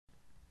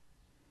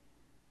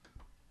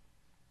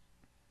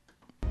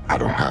I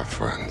don't have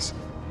friends.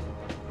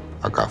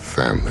 I got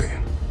family.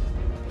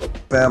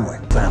 Family.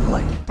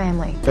 Family.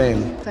 Family.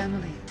 Family.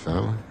 Family.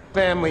 Family?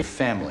 Family.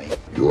 Family.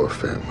 Your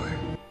family.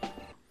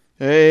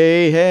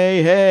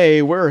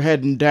 Hey, we're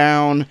heading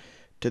down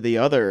to the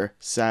other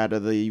side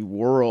of the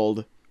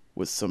world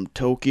with some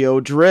Tokyo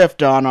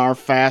Drift on our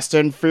Fast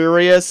and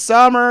Furious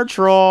summer,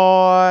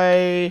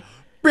 Troy.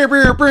 Nos!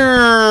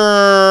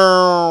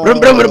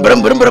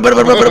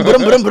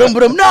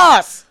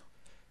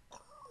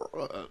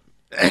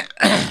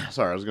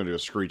 Sorry, I was going to do a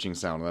screeching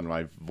sound, and then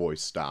my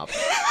voice stopped.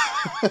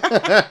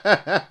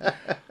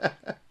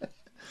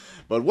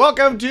 But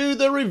welcome to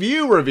the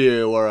review, or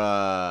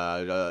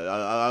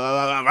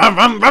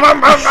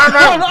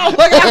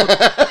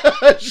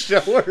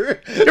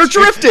You're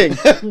drifting!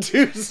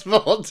 Two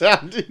small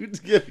town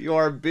dudes give you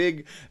our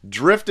big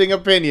drifting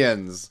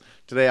opinions.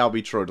 Today I'll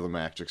be Troy to the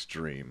Max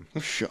Extreme.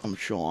 I'm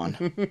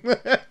Sean.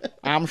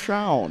 I'm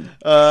Sean.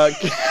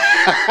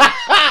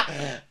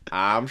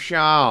 I'm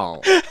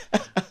Sean.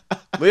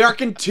 We are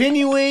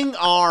continuing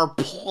our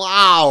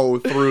plow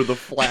through the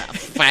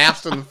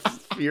Fast and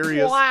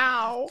Furious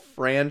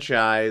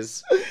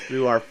franchise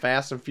through our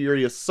Fast and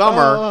Furious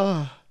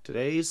summer.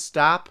 Today's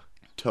stop,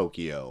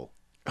 Tokyo.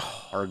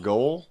 Our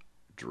goal,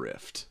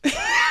 drift.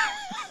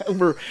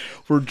 We're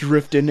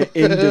drifting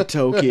into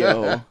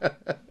Tokyo.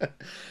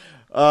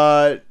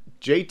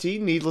 JT,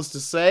 needless to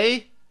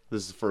say,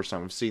 this is the first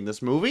time I've seen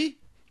this movie.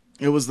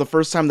 It was the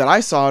first time that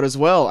I saw it as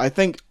well. I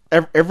think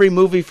every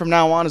movie from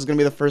now on is going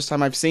to be the first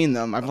time I've seen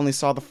them. I've only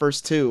saw the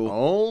first two.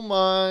 Oh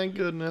my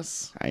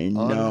goodness. I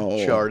know.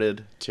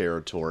 Uncharted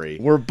territory.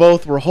 We're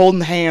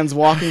holding hands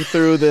walking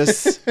through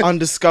this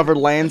undiscovered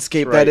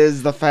landscape That's right. that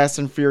is the Fast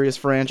and Furious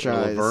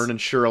franchise. Laverne and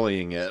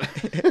Shirleying it.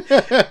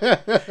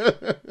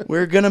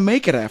 We're going to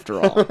make it after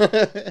all.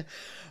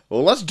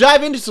 Well, let's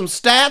dive into some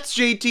stats,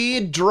 JT.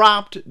 It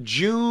dropped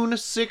June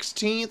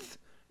 16th,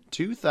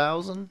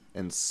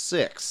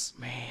 2006.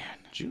 Man.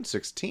 June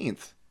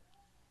 16th.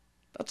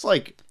 That's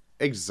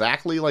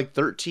exactly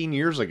 13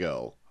 years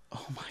ago.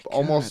 Oh my God.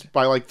 Almost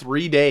by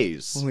 3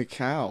 days. Holy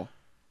cow.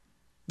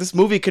 This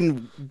movie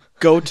can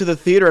go to the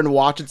theater and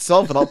watch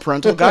itself without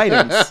parental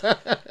guidance.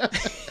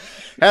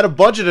 Had a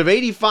budget of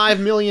 $85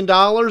 million,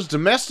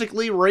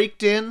 domestically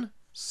raked in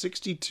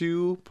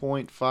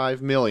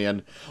 $62.5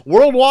 million.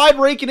 Worldwide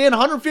raking in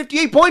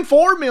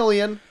 $158.4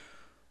 million.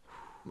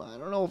 I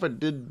don't know if it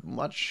did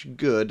much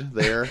good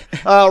there.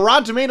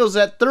 Rotten Tomatoes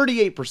at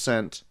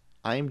 38%.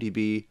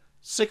 IMDb,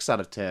 6 out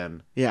of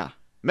 10. Yeah.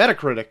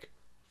 Metacritic,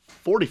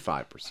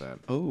 45%.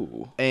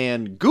 Oh.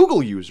 And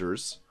Google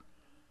users,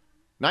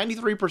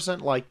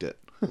 93% liked it.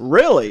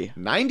 Really?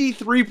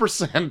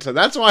 93%.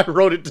 That's why I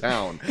wrote it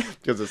down,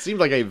 because it seemed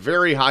like a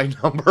very high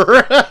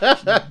number.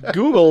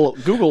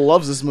 Google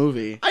loves this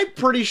movie. I'm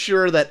pretty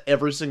sure that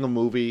every single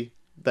movie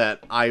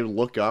that I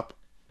look up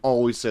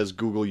always says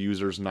Google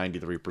users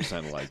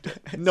 93% liked it,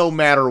 no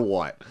matter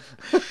what.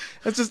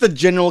 That's just the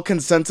general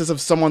consensus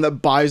of someone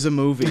that buys a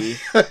movie.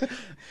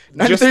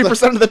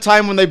 93% of the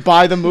time when they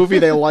buy the movie,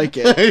 they like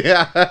it.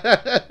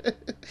 Yeah.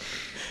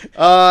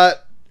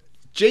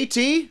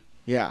 JT?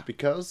 Yeah.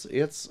 Because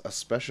it's a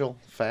special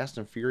Fast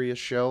and Furious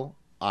show,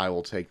 I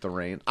will take the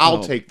reign.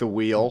 I'll take the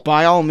wheel.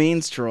 By all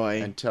means, Troy.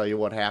 And tell you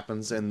what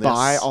happens in this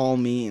By all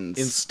means.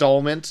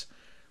 installment.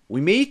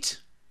 We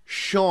meet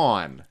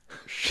Sean.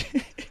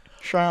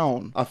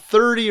 Sean. A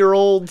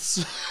 30-year-old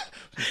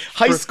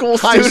High school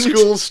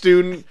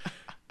student.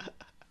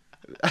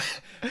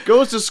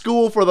 Goes to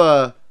school for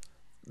the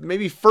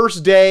maybe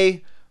first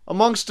day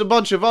amongst a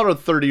bunch of other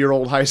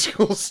 30-year-old high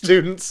school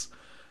students.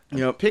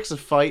 Yep. Picks a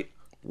fight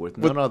with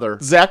none other.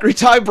 Zachary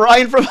Ty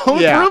Bryan from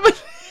Home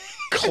Improvement.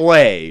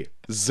 Clay.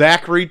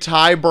 Zachary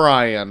Ty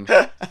Bryan.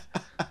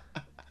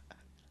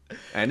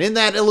 And in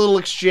that little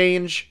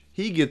exchange,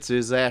 he gets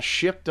his ass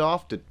shipped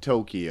off to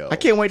Tokyo. I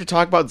can't wait to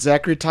talk about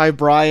Zachary Ty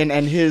Bryan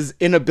and his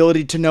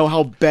inability to know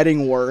how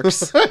betting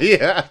works.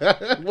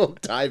 Yeah, we'll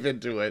dive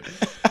into it.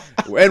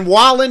 And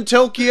while in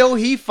Tokyo,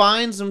 he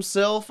finds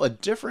himself a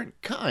different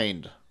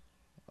kind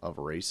of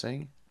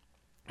racing.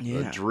 Yeah.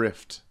 The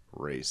drift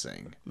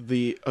racing.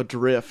 The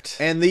Adrift.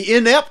 And the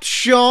inept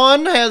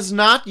Sean has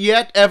not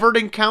yet ever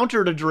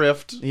encountered a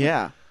drift.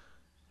 Yeah.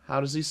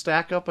 How does he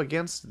stack up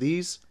against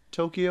these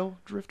Tokyo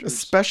drifters?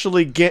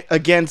 Especially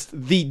against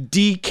the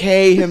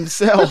DK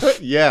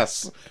himself.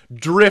 Yes.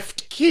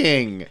 Drift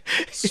King.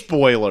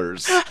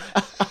 Spoilers.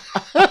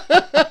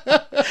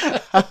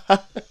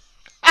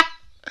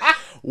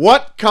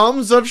 What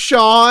comes of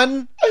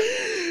Sean?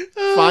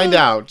 Find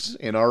out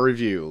in our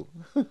review.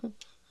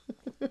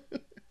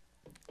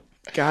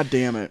 God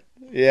damn it.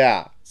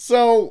 Yeah.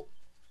 So,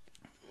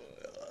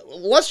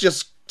 let's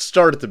just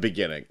start at the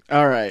beginning.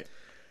 All right.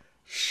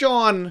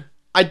 Sean,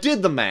 I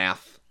did the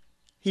math.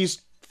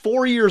 He's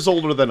 4 years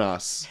older than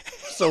us.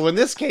 So when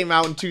this came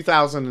out in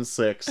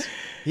 2006,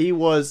 he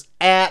was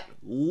at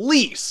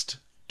least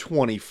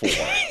 24.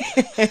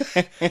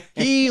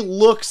 He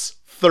looks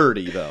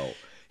 30, though.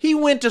 He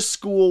went to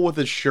school with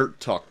his shirt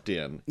tucked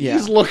in. Yeah.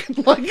 He's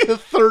looking like a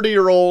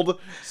 30-year-old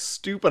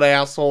stupid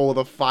asshole with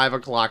a 5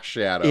 o'clock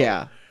shadow.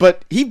 Yeah,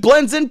 but he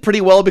blends in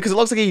pretty well because it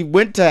looks like he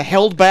went to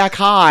Held Back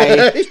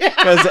High.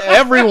 Because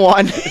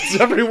everyone... It's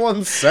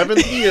everyone's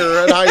 7th year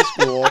at high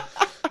school.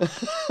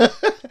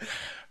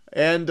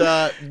 And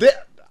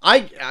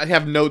I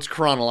have notes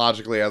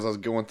chronologically as I was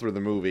going through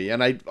the movie,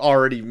 and I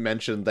already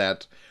mentioned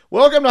that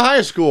welcome to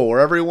high school, where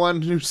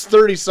everyone who's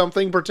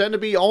 30-something pretend to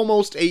be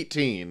almost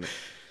 18.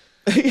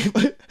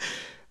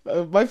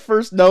 My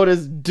first note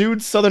is,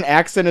 dude's southern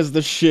accent is the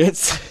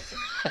shits.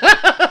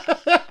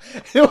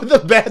 You know what the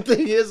bad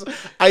thing is?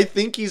 I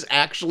think he's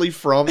actually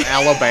from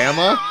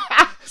Alabama.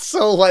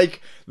 So,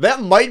 like,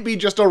 that might be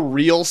just a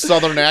real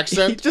southern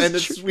accent, and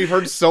we've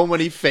heard so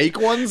many fake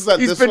ones that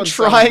He's been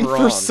trying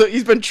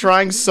he's been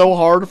trying so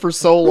hard for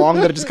so long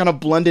that it just kind of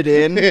blended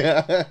in.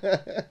 Yeah.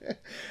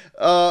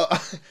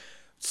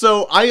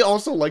 So I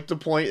also like to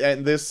point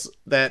at this,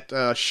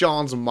 that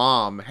Sean's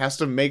mom has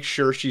to make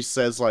sure she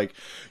says, like,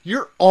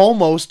 you're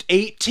almost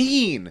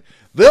 18.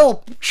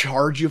 They'll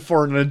charge you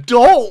for an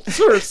adult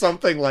or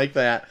something like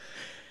that.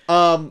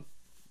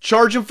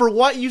 Charge him for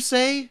what, you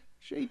say,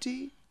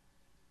 JT?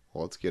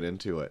 Well, let's get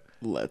into it.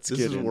 This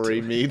is where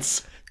he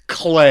meets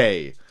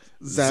Clay,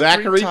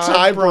 Zachary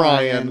Ty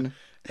Bryan,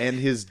 and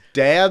his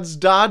dad's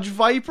Dodge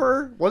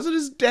Viper. Was it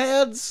his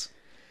dad's?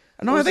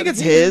 No, I think it's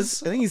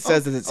his. I think he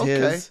says that it's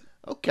his.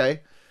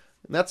 Okay.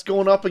 And that's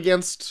going up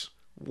against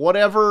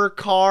whatever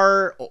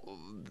car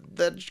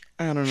that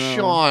I don't know.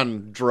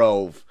 Sean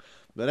drove.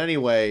 But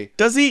anyway.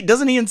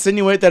 Doesn't he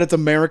insinuate that it's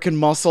American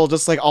Muscle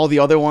just like all the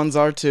other ones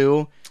are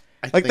too?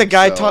 Like the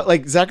guy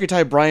Zachary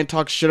Ty Bryan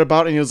talks shit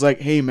about it, and he was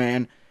like, hey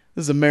man,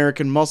 this is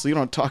American Muscle. You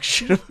don't talk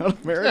shit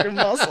about American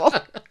Muscle.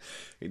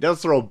 He does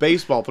throw a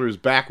baseball through his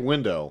back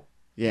window.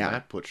 Yeah. And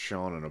that puts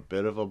Sean in a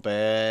bit of a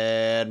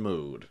bad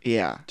mood.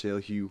 Yeah. Tell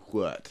you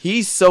what.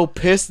 He's so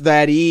pissed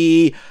that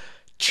he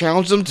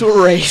challenged him to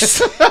a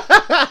race.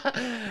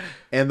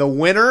 And the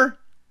winner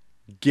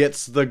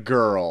gets the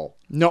girl.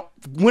 No,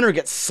 winner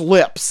gets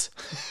slips.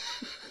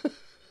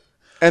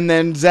 And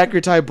then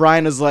Zachary Ty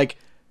Bryan is like,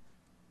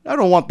 I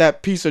don't want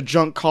that piece of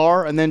junk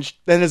car. And then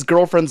his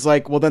girlfriend's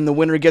like, well, then the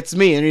winner gets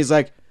me. And he's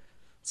like,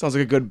 sounds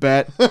like a good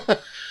bet.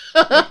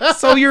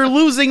 So you're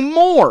losing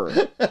more.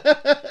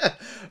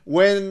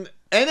 And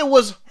it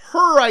was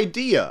her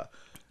idea.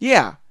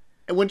 Yeah.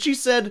 And when she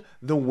said,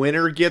 the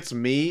winner gets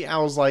me, I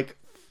was like,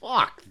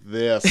 fuck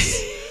this.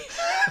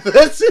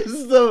 This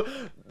is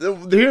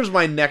here's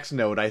my next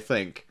note, I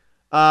think.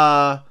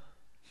 Oh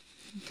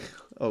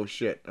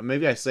shit.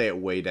 Maybe I say it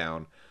way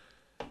down.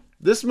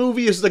 This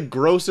movie is the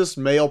grossest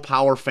male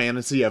power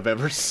fantasy I've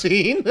ever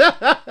seen.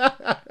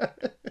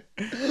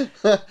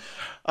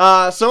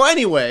 So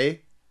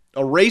anyway,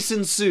 a race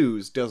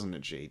ensues, doesn't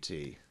it,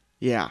 JT?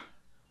 Yeah.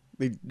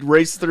 They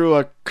race through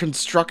a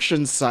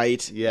construction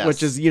site, yes.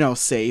 Which is,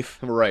 safe.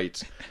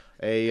 Right.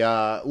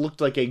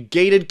 Looked like a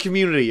gated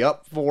community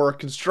up for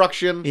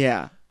construction.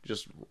 Yeah.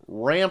 Just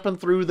ramping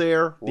through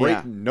there.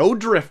 Yeah. No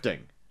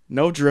drifting.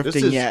 No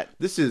drifting yet.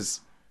 This is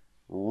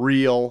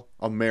real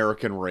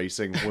American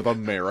racing with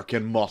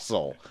American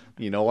muscle.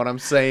 You know what I'm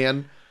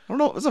saying? I don't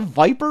know. Is a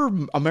Viper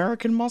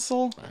American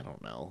Muscle? I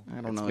don't know.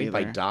 I don't it's know made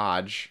by either.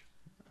 Dodge.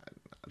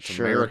 It's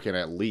Sure. American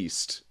at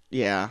least.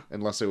 Yeah.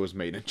 Unless it was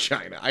made in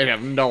China. I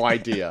have no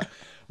idea.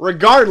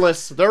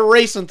 Regardless, they're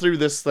racing through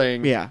this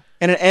thing. Yeah.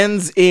 And it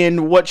ends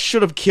in what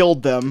should have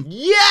killed them.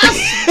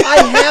 Yes! I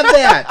had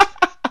that!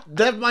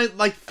 That's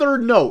my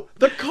third note.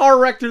 The car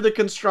wreck through the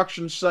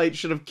construction site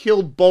should have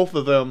killed both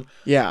of them.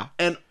 Yeah.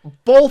 And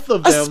both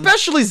of them...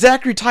 Especially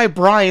Zachary Ty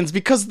Bryan's,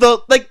 because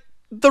the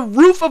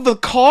roof of the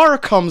car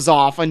comes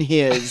off on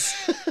his.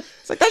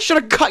 It's like, that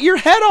should have cut your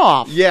head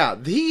off. Yeah,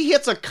 he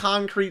hits a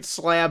concrete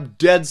slab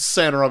dead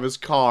center of his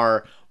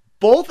car.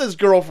 Both his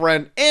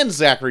girlfriend and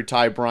Zachary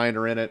Ty Bryan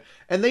are in it.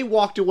 And they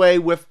walked away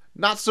with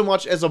not so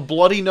much as a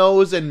bloody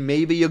nose and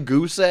maybe a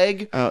goose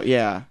egg. Oh,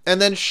 yeah.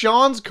 And then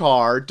Sean's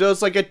car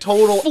does like a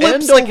total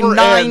Flips end like over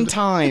 9 end.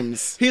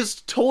 times.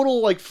 His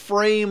total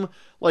frame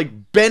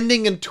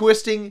bending and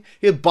twisting,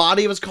 his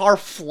body of his car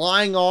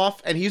flying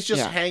off, and he's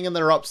just hanging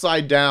there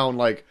upside down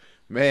like,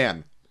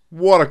 man,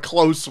 what a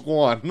close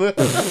one.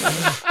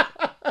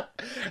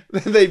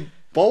 They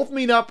both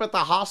meet up at the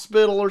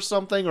hospital or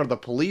something, or the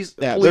police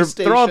station.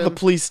 They're all at the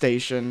police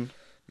station.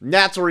 And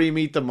that's where you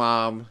meet the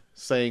mom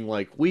saying,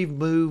 we've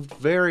moved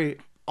very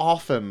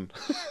often.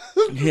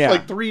 Yeah.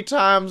 3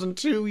 times in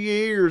 2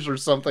 years or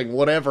something,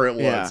 whatever it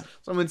was. Yeah.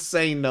 Some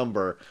insane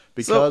number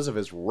because of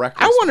his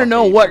reckless I want to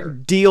know behavior.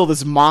 what deal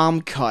this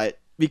mom cut,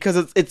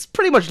 because it's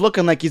pretty much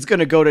looking like he's going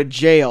to go to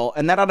jail,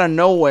 and then out of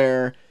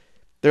nowhere,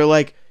 they're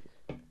like,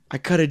 I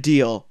cut a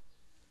deal.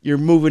 You're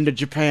moving to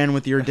Japan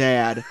with your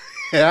dad.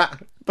 Yeah.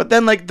 But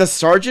then, the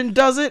sergeant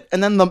does it,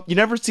 and then you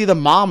never see the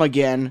mom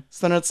again.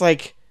 So then it's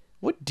like,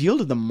 what deal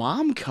did the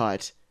mom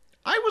cut?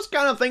 I was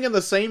kind of thinking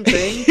the same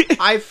thing.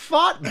 I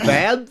thought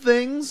bad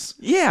things.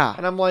 Yeah.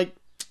 And I'm like,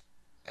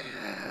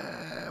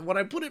 would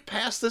I put it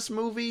past this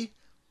movie?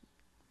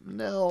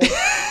 No.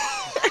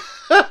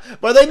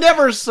 But they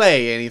never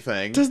say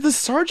anything. Does the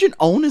sergeant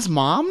own his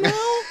mom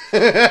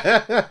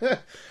now?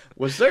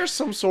 Was there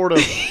some sort of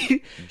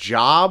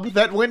job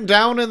that went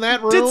down in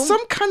that room? Did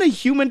some kind of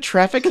human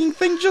trafficking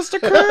thing just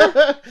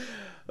occur?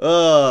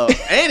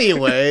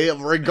 Anyway,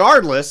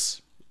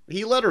 regardless,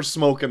 he let her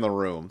smoke in the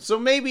room. So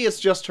maybe it's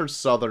just her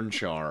southern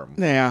charm.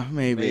 Yeah,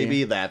 maybe.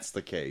 Maybe that's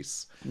the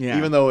case. Yeah.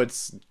 Even though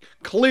it's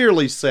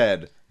clearly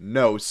said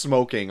no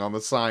smoking on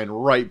the sign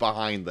right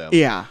behind them.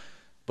 Yeah.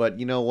 But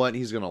you know what?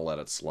 He's going to let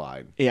it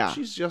slide. Yeah.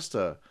 She's just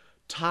a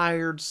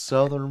tired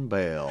southern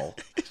belle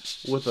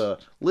with a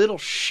little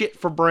shit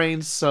for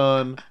brains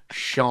son,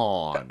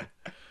 Sean,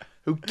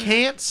 who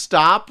can't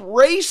stop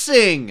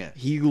racing.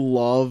 He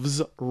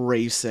loves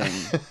racing.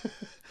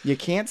 You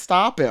can't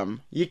stop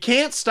him. You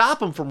can't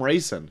stop him from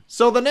racing.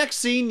 So the next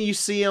scene, you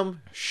see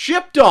him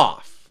shipped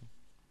off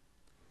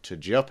to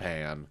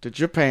Japan. To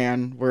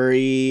Japan, where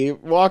he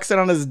walks in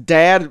on his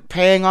dad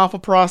paying off a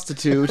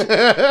prostitute.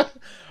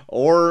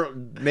 Or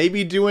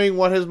maybe doing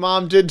what his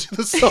mom did to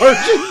the sergeant.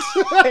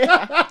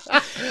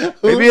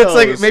 Maybe it's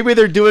like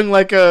they're doing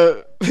like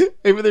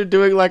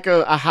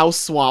a house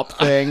swap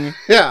thing.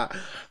 Yeah.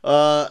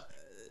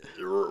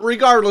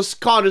 Regardless,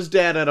 caught his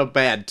dad at a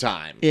bad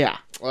time. Yeah.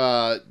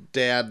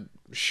 Dad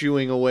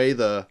shooing away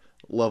the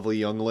lovely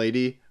young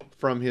lady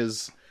from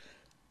his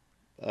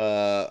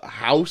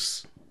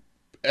house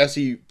as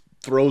he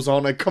throws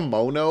on a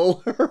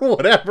kimono or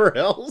whatever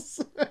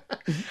else.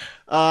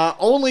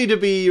 Only to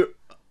be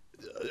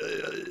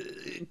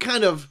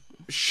kind of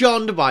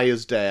shunned by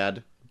his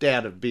dad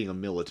of being a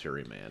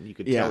military man. You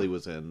could tell he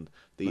was in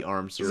the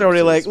armed services.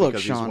 already like, look,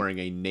 because Sean, he's wearing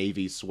a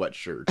navy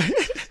sweatshirt.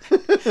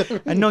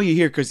 I know you're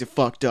here because you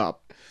fucked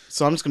up,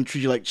 so I'm just gonna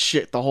treat you like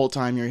shit the whole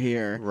time you're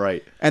here.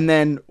 Right. And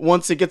then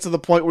once it gets to the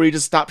point where you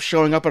just stop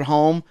showing up at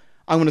home,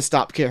 I'm gonna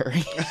stop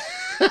caring.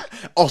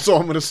 Also,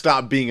 I'm gonna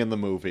stop being in the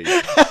movie.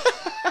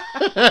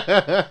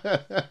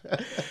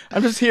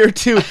 I'm just here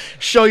to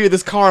show you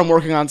this car I'm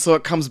working on so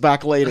it comes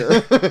back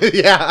later.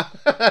 Yeah.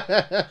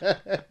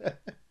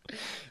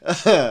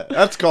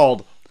 That's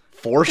called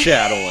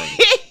foreshadowing.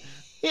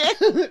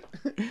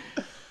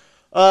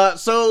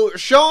 So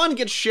Sean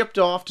gets shipped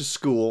off to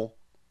school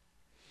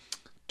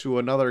to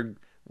another.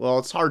 Well,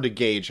 it's hard to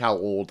gauge how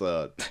old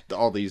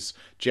all these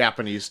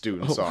Japanese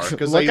students are.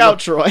 Look out,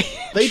 Troy.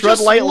 They Tread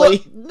just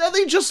lightly.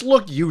 They just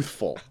look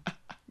youthful.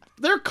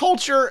 Their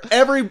culture,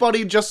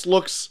 everybody just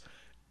looks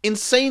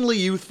insanely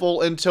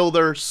youthful until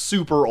they're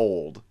super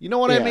old. You know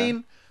what I Yeah.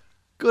 mean?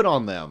 Good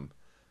on them.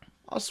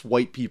 Us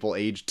white people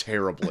age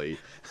terribly.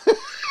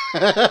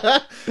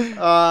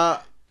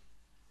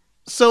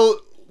 So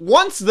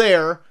once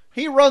there,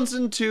 he runs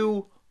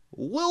into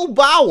Lil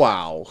Bow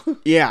Wow,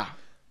 Yeah.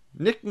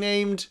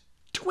 nicknamed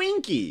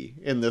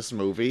Twinkie in this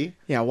movie.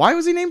 Yeah, why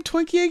was he named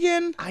Twinkie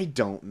again? I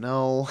don't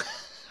know.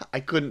 I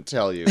couldn't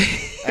tell you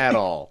at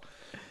all.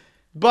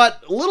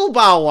 But Lil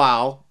Bow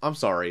Wow,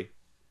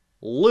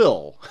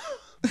 Lil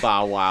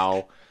Bow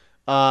Wow,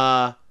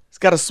 He's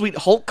got a sweet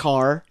Hulk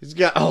car. he's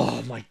got,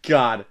 oh my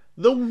god,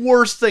 the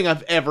worst thing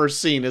I've ever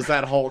seen is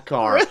that Hulk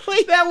car.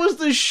 Really? That was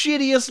the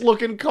shittiest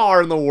looking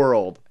car in the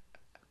world.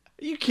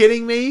 Are you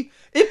kidding me?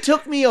 It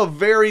took me a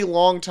very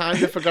long time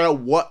to figure out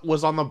what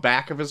was on the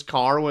back of his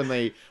car when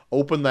they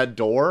opened that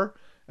door.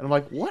 And I'm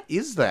like, what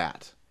is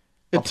that?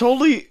 It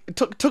totally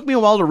took me a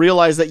while to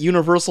realize that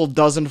Universal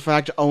does in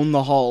fact own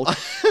the Hulk.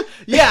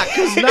 Yeah,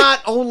 because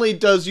not only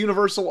does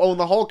Universal own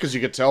the Hulk, because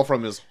you could tell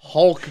from his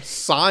Hulk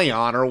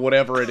Scion or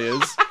whatever it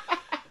is,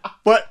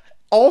 but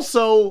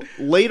also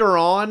later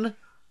on,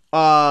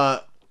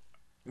 now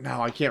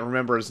I can't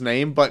remember his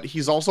name, but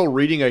he's also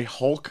reading a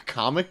Hulk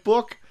comic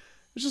book.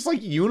 It's just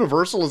like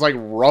Universal is like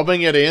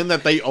rubbing it in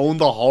that they own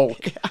the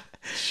Hulk.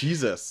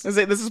 Jesus.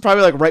 This is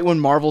probably like right when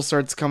Marvel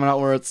starts coming out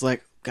where it's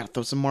like, gotta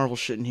throw some Marvel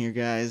shit in here,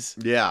 guys.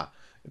 Yeah.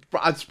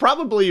 It's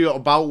probably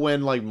about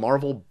when like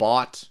Marvel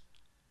got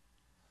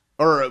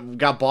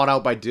bought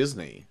out by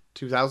Disney.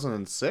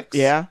 2006?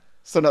 Yeah.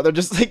 So no, they're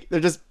just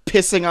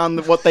pissing on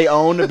what they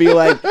own to be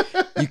like,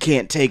 you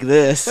can't take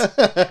this.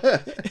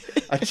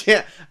 I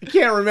can't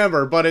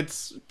remember, but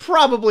it's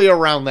probably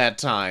around that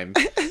time.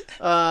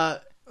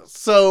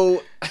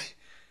 So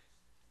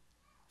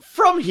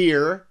from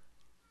here,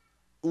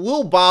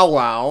 Lil Bow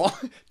Wow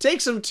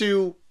takes him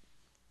to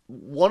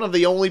one of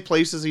the only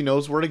places he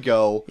knows where to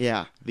go.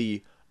 Yeah.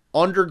 The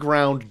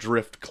Underground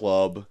Drift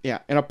Club. Yeah,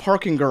 in a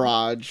parking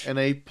garage. In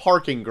a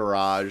parking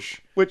garage.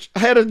 Which, I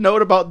had a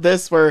note about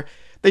this where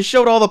they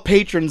showed all the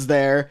patrons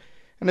there,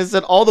 and it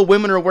said all the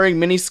women are wearing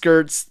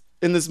miniskirts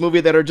in this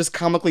movie that are just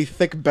comically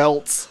thick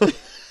belts.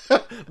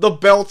 The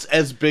belts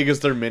as big as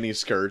their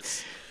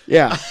miniskirts.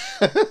 Yeah.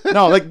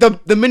 No, like the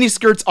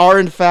miniskirts are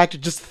in fact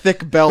just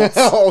thick belts.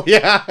 Oh,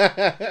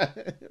 yeah.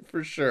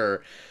 For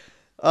sure.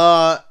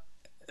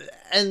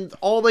 And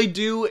all they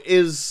do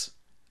is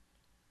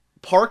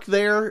park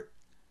there,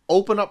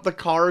 open up the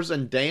cars,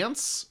 and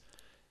dance.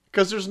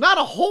 Because there's not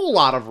a whole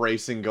lot of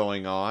racing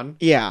going on.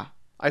 Yeah.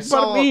 I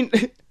saw but, I mean,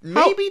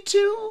 maybe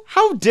two?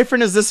 How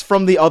different is this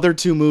from the other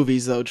two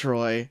movies, though,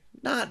 Troy?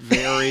 Not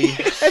very. I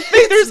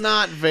think It's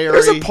not very.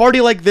 there's a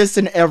party like this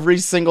in every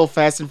single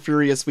Fast and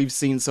Furious we've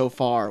seen so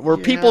far, where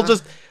people Yeah.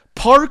 just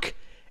park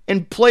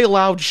and play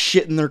loud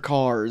shit in their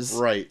cars.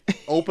 Right.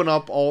 Open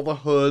up all the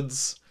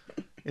hoods.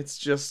 It's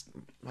just,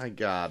 my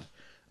God.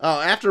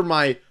 After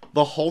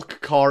the Hulk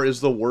car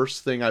is the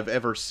worst thing I've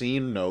ever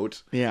seen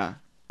note, Yeah.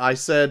 I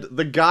said,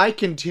 the guy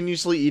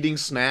continuously eating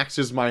snacks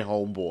is my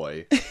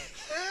homeboy.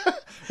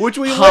 Which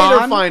we later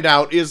Han? find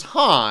out is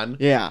Han,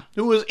 Yeah.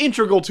 who is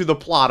integral to the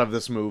plot of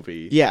this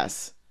movie.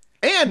 Yes.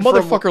 And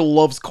Motherfucker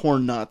loves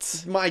corn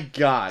nuts. My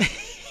God.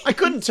 I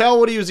couldn't tell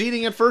what he was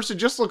eating at first. It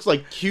just looks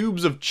like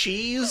cubes of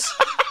cheese.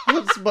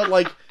 But,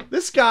 like,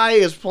 this guy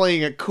is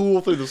playing it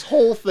cool through this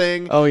whole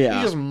thing. Oh, yeah.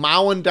 He's just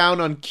mowing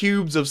down on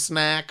cubes of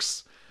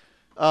snacks.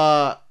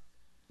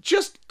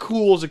 Just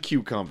cool as a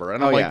cucumber.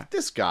 And I'm Oh, like, yeah.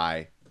 this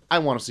guy, I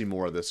want to see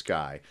more of this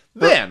guy.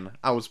 Then,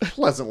 I was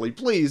pleasantly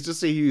pleased to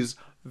see he's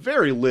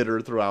very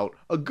littered throughout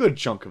a good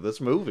chunk of this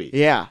movie.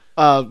 Yeah.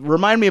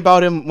 Remind me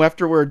about him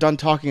after we're done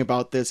talking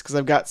about this, because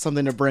I've got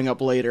something to bring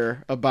up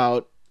later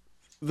about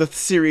the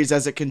series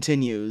as it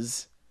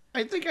continues.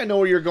 I think I know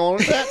where you're going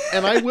with that,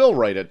 and I will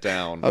write it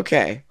down.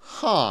 Okay.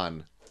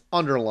 Han,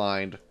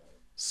 underlined,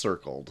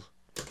 circled.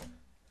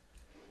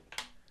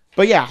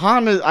 But yeah,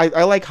 Han is,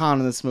 I like Han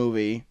in this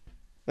movie.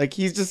 Like,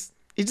 he's just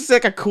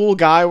like a cool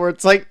guy where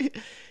it's like,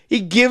 he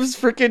gives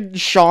freaking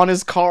Sean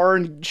his car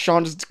and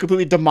Sean just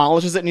completely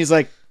demolishes it and he's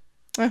like,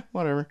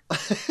 whatever.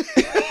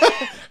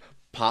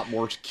 Pop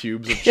more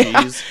cubes of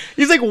Yeah. cheese.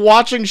 He's like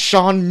watching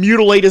Sean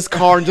mutilate his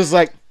car and just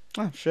like,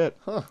 oh shit,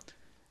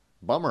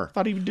 Bummer.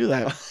 thought he'd do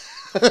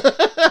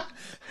that.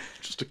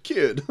 Just a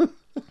kid.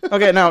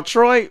 Okay, now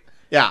Troy,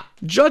 Yeah,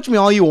 judge me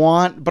all you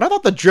want, but I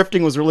thought the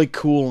drifting was really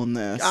cool in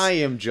this. I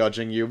am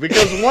judging you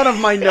because one of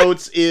my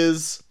notes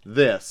is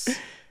this.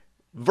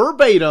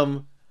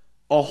 Verbatim,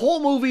 a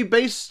whole movie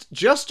based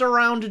just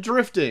around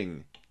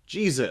drifting.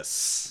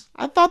 Jesus.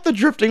 I thought the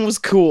drifting was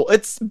cool.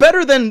 It's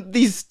better than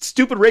these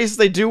stupid races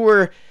they do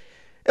where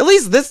at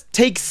least this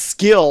takes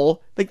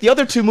skill. Like the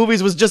other two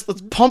movies was just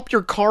let's pump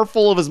your car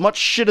full of as much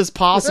shit as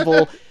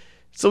possible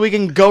so we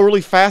can go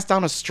really fast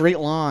down a straight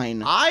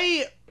line.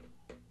 I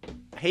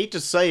hate to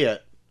say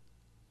it.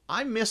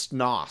 I missed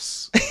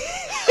NOS.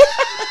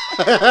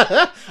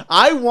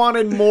 I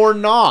wanted more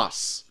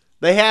NOS.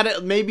 They had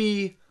it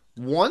maybe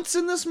once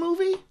in this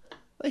movie.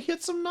 They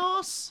hit some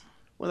NOS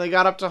when they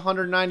got up to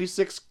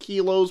 196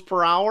 kilos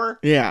per hour.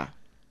 Yeah.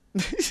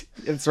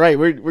 That's right.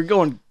 We're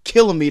going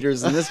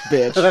kilometers in this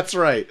bitch. That's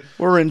right.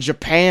 We're in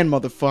Japan,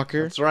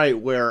 motherfucker. That's right,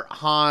 where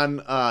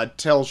Han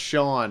tells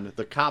Sean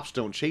the cops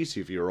don't chase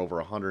you if you're over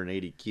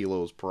 180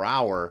 kilos per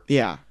hour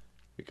Yeah.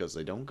 because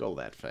they don't go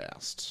that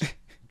fast.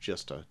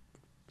 Just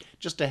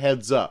a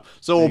heads up.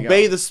 So There you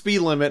obey go. the speed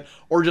limit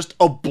or just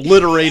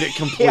obliterate it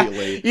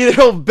completely. Yeah.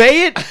 Either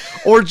obey it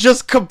or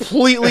just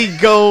completely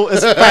go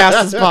as fast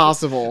as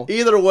possible.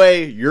 Either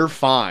way, you're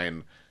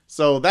fine.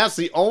 So that's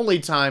the only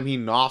time he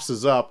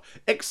nosses up,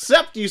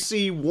 except you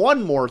see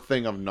one more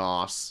thing of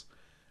nos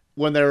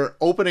when they're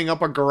opening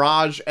up a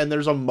garage and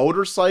there's a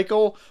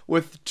motorcycle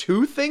with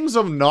two things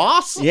of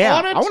nos Yeah,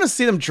 on it. I want to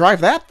see them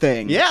drive that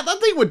thing. Yeah, that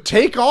thing would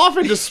take off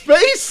into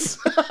space.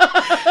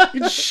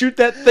 You just shoot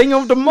that thing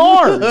over to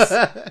Mars.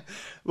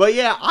 But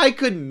yeah, I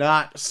could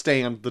not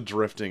stand the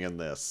drifting in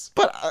this.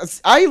 But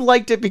I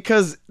liked it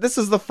because this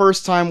is the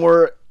first time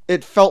where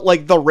it felt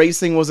like the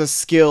racing was a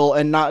skill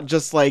and not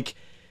just like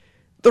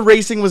the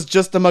racing was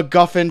just a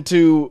MacGuffin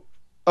to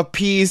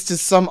appease to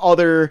some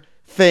other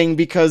thing,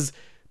 because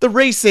the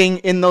racing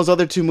in those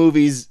other two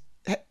movies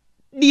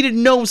needed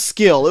no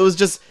skill. It was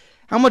just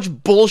how much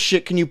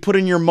bullshit can you put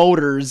in your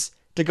motors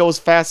to go as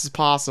fast as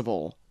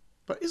possible.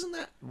 But isn't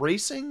that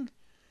racing?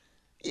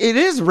 It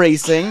is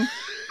racing,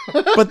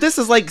 but this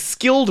is like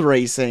skilled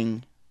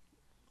racing.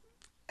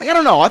 Like, I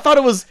don't know. I thought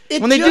it was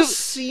It when they just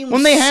do seems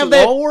when they have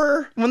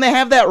slower. when they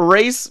have that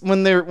race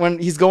when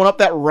he's going up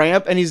that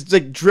ramp and he's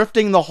like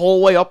drifting the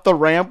whole way up the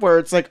ramp where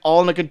it's like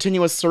all in a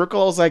continuous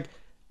circle. I was like,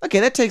 okay,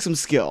 that takes some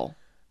skill.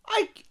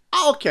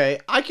 Okay,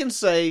 I can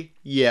say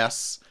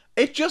yes.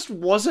 It just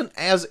wasn't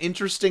as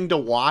interesting to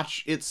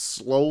watch. It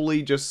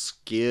slowly just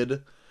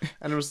skid,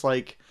 and it was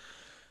like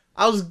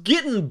I was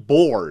getting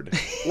bored.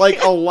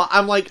 Like a lot.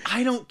 I'm like,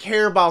 I don't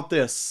care about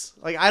this.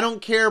 Like, I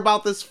don't care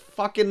about this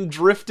fucking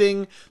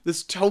drifting,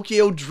 this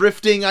Tokyo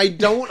drifting. I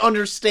don't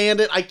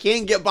understand it. I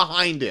can't get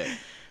behind it.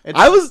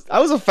 I was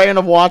a fan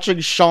of watching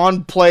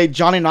Sean play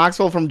Johnny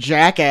Knoxville from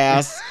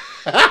Jackass,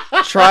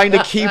 trying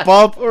to keep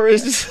up. Or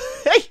is just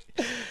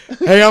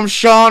hey, I'm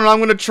Sean, and I'm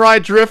gonna try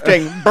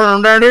drifting.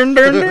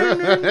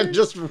 It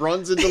just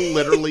runs into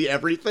literally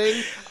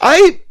everything.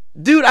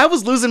 Dude, I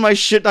was losing my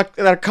shit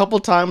a couple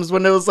times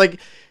when it was like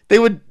they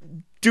would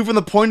do from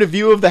the point of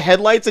view of the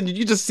headlights, and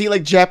you just see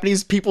like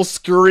Japanese people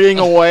scurrying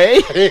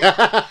away.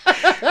 Yeah.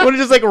 When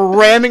he's just like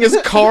ramming his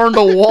car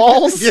into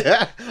walls.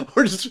 Yeah,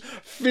 or just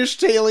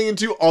fishtailing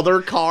into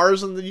other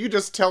cars, and then you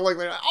just tell like,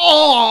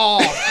 oh,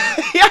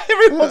 Yeah,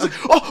 everyone's like,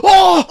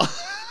 oh,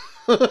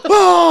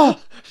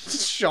 oh.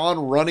 Sean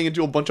running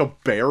into a bunch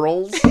of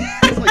barrels.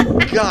 It's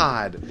like,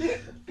 God.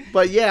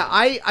 But yeah,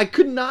 I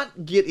could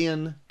not get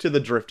into the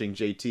drifting,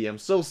 JT. I'm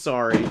so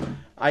sorry.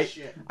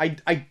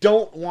 I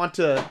don't want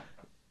to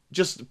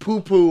just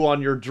poo-poo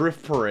on your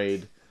drift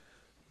parade,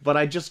 but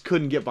I just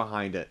couldn't get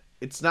behind it.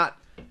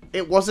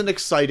 It wasn't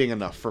exciting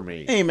enough for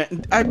me. Hey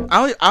man,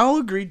 I'll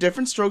agree.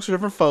 Different strokes for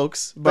different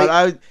folks,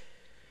 but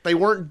They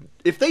weren't.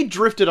 If they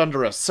drifted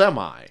under a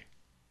semi,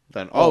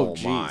 then oh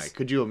my, geez.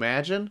 could you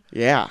imagine?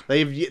 yeah.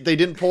 They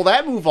didn't pull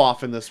that move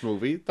off in this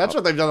movie. That's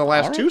what they've done the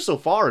last two so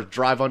far is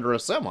drive under a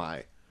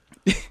semi.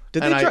 Did they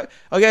And drive?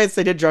 Okay,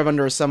 they did drive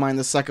under a semi in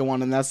the second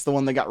one, and that's the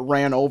one that got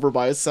ran over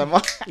by a semi.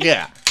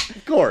 Yeah,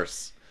 of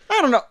course. I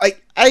don't know.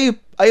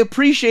 I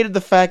appreciated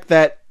the fact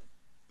that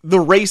the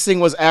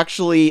racing was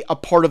actually a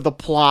part of the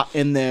plot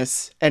in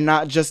this, and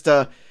not just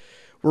we're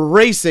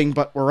racing,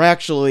 but we're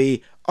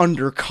actually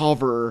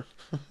undercover,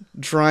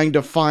 trying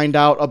to find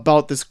out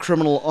about this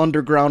criminal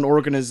underground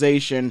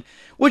organization,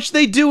 which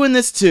they do in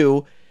this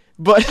too,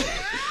 but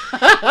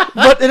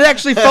but it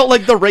actually felt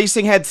like the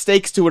racing had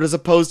stakes to it, as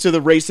opposed to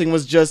the racing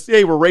was just,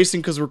 hey, we're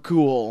racing because we're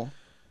cool.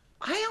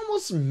 I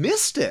almost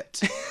missed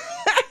it.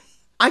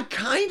 I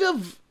kind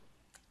of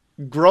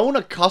grown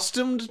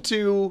accustomed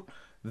to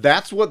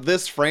that's what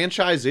this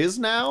franchise is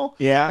now.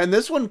 Yeah. And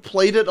this one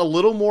played it a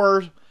little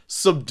more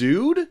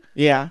subdued.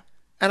 Yeah.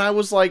 And I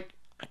was like,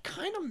 I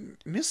kind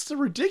of missed the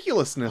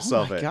ridiculousness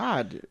Oh of my it.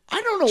 god.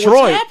 I don't know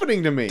Troy, what's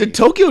happening to me. Did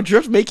Tokyo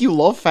Drift make you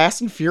love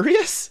Fast and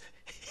Furious?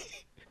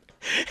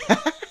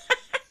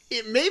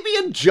 It may be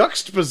in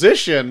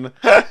juxtaposition,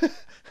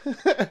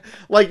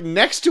 like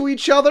next to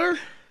each other.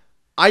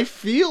 I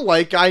feel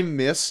like I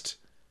missed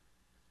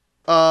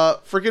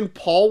freaking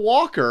Paul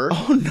Walker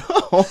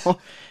Oh no.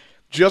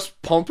 just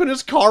pumping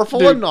his car full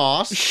Dude, of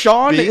nos,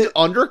 Sean being is-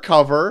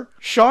 undercover.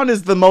 Sean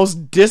is the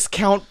most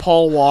discount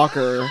Paul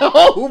Walker.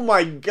 Oh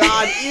my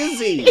god, is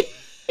he?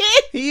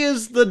 He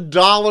is the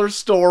dollar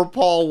store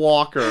Paul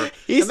Walker.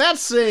 He's- And that's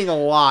saying a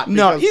lot because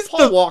No, he's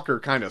Paul the- Walker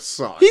kind of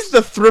sucks. He's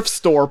the thrift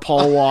store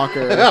Paul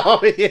Walker.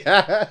 Oh,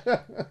 yeah.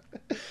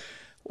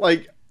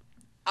 Like,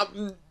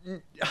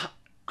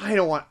 I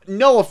don't want...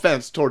 No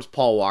offense towards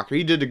Paul Walker.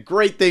 He did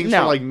great things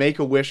No. for, like,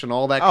 Make-A-Wish and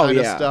all that Oh, kind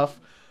yeah. of stuff.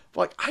 But,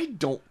 like, I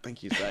don't think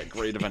he's that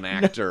great of an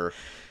actor.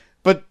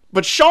 But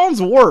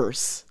Sean's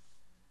worse.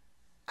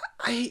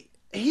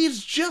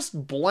 He's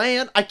just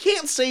bland. I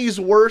can't say he's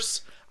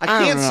worse. I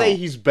don't can't say know.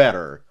 he's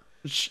better.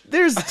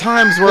 There's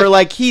times where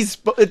like it's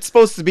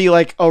supposed to be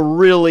like a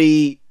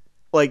really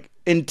like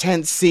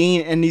intense scene,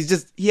 and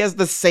he has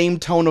the same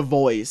tone of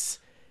voice.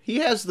 He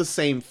has the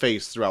same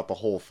face throughout the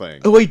whole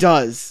thing. Oh, he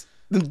does.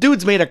 The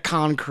dude's made of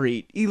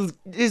concrete. He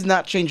does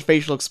not change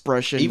facial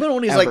expression. Even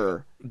when he's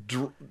ever.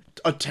 like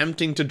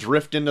attempting to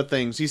drift into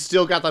things, he's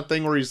still got that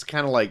thing where he's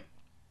kind of like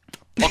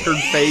puckered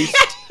faced,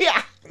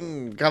 yeah,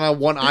 kind of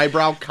one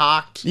eyebrow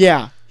cocked.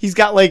 yeah. He's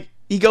got like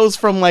he goes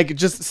from like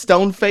just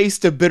stone face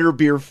to bitter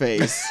beer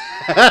face.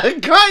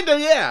 Kind of,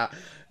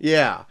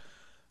 yeah.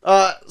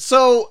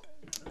 So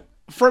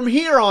from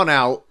here on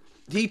out,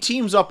 he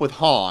teams up with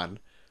Han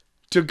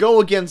to go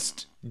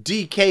against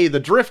DK, the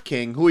Drift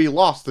King, who he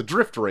lost the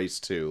drift race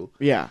to.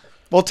 Yeah.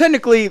 Well,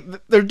 technically,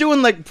 they're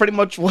doing like pretty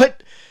much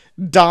what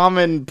Dom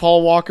and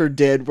Paul Walker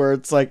did, where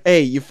it's like,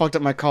 hey, you fucked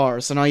up my car,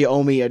 so now you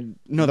owe me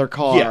another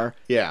car.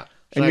 Yeah.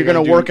 And you're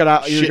gonna work it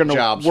out. You're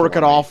gonna work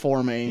it off. off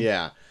for me.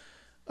 Yeah.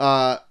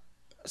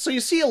 So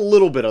you see a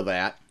little bit of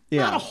that.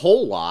 Yeah. Not a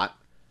whole lot.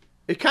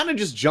 It kind of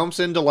just jumps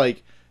into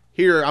like,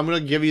 here, I'm going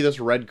to give you this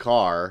red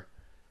car.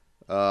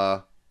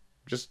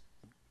 Just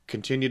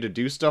continue to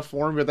do stuff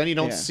for him, but then you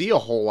don't Yeah. see a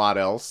whole lot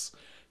else.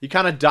 You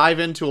kind of dive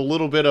into a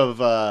little bit of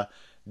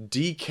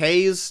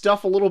DK's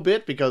stuff a little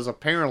bit, because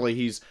apparently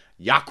he's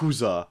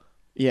Yakuza.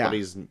 Yeah. But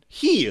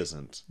he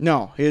isn't.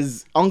 No,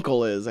 his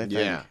uncle is. I think.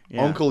 Yeah.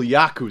 Uncle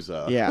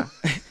Yakuza. Yeah.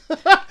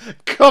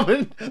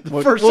 Coming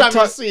the first we'll time you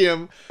talk- see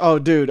him. Oh,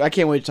 dude, I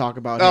can't wait to talk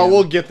about Oh, him.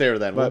 we'll get there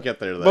then. We'll get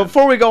there then. But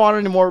before we go on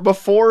anymore,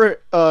 before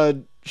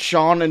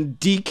Sean and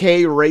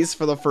DK race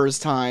for the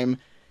first time,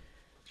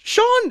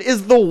 Sean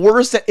is the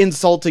worst at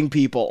insulting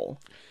people.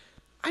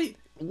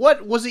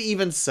 What was he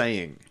even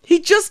saying? He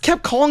just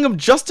kept calling him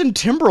Justin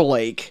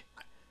Timberlake.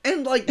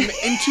 And like,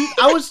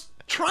 I was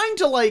trying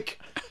to like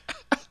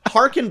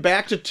harken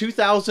back to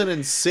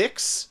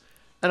 2006,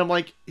 and I'm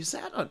like, is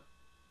that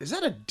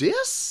a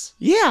diss?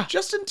 Yeah.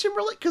 Justin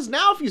Timberlake? Because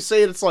now if you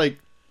say it, it's like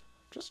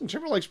Justin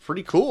Timberlake's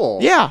pretty cool.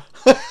 Yeah.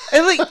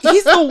 And like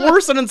he's the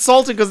worst at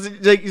insulting, because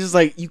like, he's just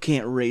like, you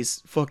can't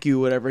race, fuck you,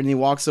 whatever. And he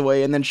walks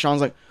away, and then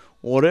Sean's like,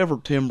 whatever,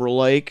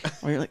 Timberlake.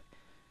 And you're like,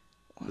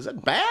 Is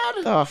that bad?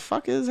 what the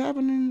fuck is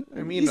happening?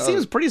 I mean, he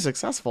seems pretty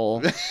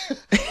successful.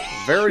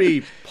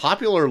 Very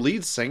popular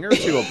lead singer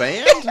to a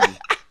band. And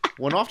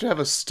went off to have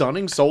a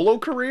stunning solo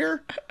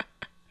career.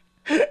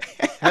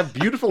 Have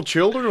beautiful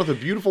children with a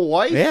beautiful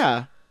wife.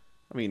 Yeah.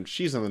 I mean,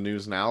 she's in the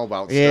news now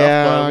about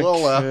Yeah.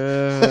 stuff, but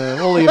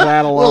We'll leave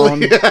that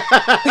alone.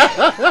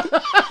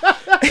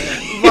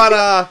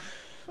 but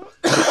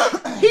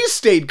he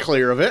stayed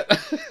clear of it.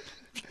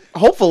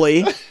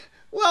 Hopefully.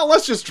 Well,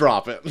 let's just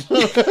drop it.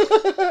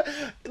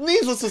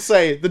 Needless to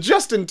say, the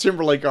Justin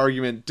Timberlake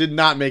argument did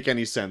not make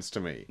any sense to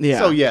me. Yeah.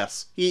 So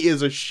yes, he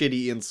is a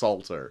shitty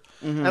insulter.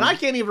 And I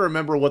can't even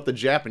remember what the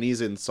Japanese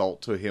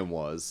insult to him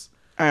was.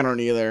 I don't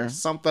either.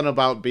 Something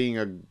about being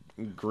a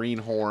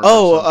greenhorn.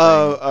 or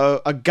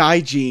something. A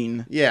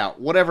gaijin. Yeah,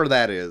 whatever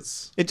that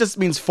is. It just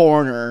means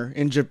foreigner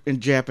in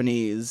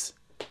Japanese.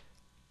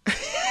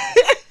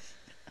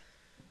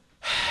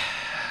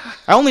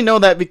 I only know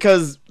that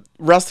because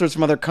wrestlers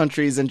from other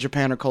countries in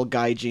Japan are called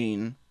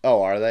gaijin.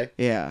 Oh, are they?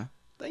 Yeah.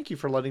 Thank you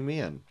for letting me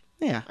in.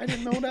 Yeah. I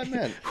didn't know what that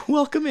meant.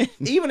 Welcome in.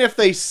 Even if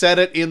they said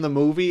it in the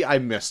movie, I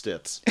missed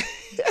it.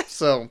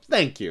 So,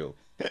 thank you.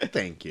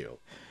 Thank you.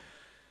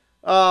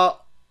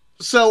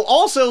 So,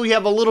 also, we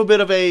have a little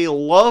bit of a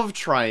love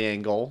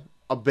triangle.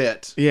 A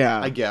bit. Yeah.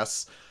 I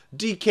guess.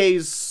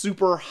 DK's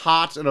super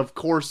hot and, of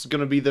course, going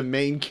to be the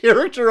main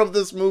character of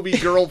this movie,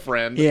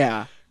 girlfriend.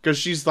 Yeah. Because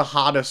she's the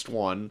hottest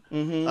one.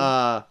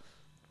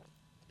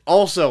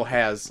 Also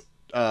has,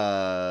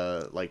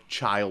 like,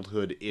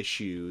 childhood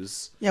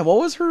issues. Yeah, what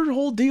was her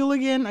whole deal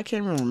again? I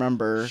can't even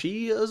remember.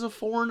 She is a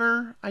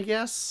foreigner, I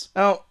guess.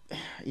 Oh,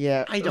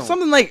 yeah. I don't-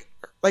 Something like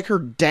her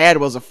dad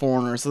was a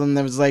foreigner, so then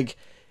there was like,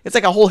 it's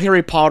like a whole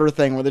Harry Potter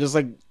thing where they just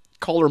like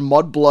call her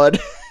Mudblood,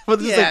 but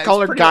they just like call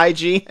her it's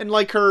Gaiji. And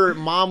like her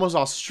mom was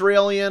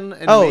Australian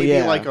and Oh, maybe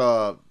yeah. like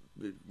a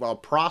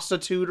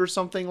prostitute or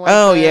something like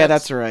Oh, that. yeah,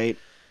 that's right.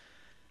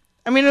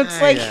 I mean,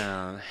 it's like,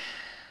 Yeah.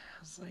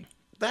 It's like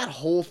that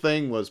whole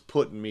thing was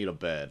putting me to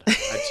bed.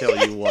 I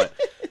tell you what.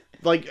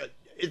 Like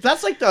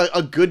that's like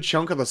a good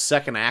chunk of the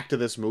second act of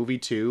this movie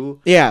too.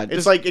 yeah,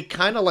 It's like it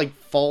kind of like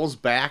falls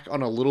back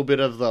on a little bit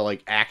of the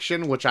like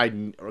action, which I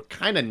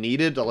kind of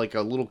needed, like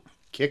a little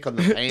kick on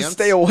the pants.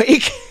 stay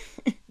awake.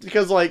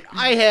 Because like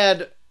I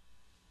had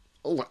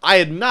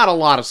not a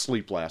lot of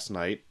sleep last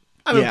night.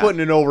 I've been Yeah. putting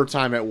in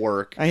overtime at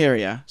work. I hear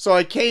ya. So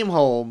I came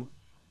home,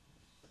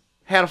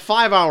 had a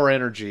 5-hour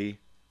energy,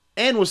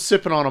 and was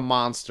sipping on a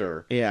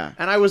Monster. Yeah.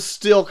 And I was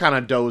still kind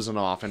of dozing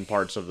off in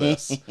parts of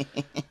this.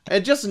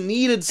 It just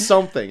needed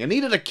something. It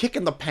needed a kick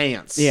in the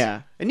pants.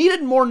 Yeah. It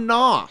needed more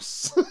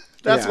nos.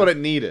 That's Yeah. what it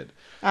needed.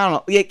 I don't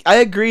know. Yeah, I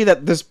agree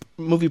that this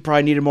movie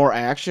probably needed more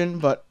action,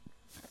 but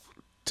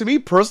to me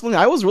personally,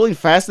 I was really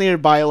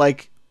fascinated by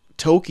like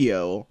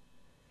Tokyo,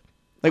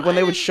 like when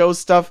they would show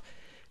stuff.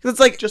 'Cause it's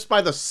like Just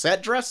by the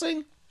set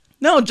dressing?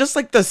 no, just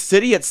like the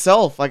city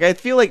itself. Like I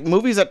feel like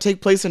movies that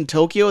take place in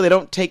Tokyo, they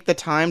don't take the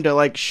time to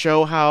like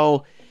show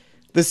how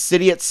the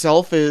city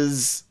itself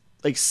is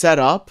like set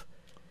up,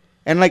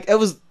 and like there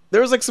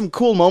was like some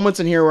cool moments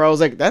in here where I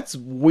was like, that's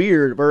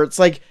weird. Where it's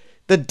like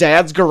the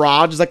dad's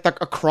garage is like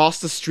across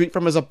the street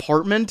from his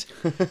apartment,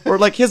 or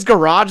like his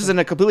garage is in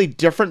a completely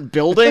different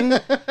building.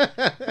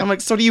 I'm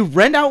like, so do you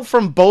rent out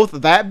from both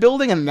that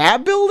building and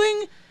that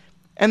building?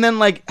 And then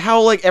like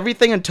how like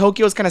everything in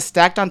Tokyo is kind of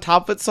stacked on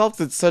top of itself.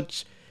 It's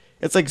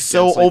like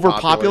so Densely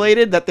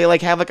overpopulated that they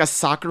like have like a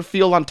soccer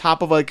field on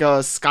top of like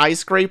a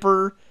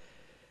skyscraper.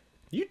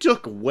 You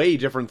took way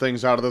different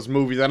things out of this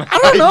movie than I I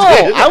don't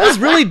know. did. I was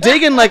really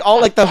digging like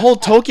all like the whole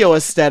Tokyo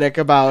aesthetic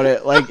about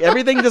it. Like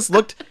everything just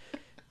looked.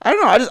 I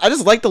don't know. I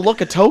just like the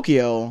look of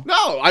Tokyo.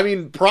 No, I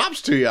mean,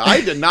 props to you.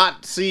 I did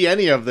not see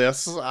any of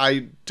this.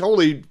 I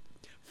totally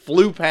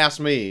flew past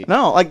me.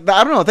 No, like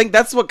I don't know. I think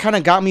that's what kind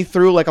of got me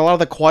through like a lot of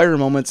the quieter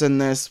moments in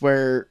this,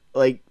 where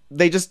like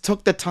they just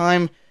took the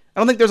time. I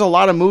don't think there's a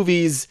lot of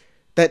movies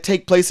that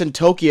take place in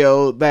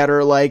Tokyo that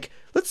are like,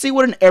 let's see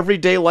what an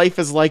everyday life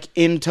is like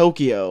in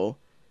Tokyo.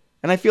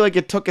 And I feel like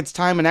it took its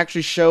time and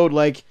actually showed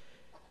like,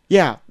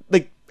 yeah,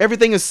 like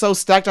everything is so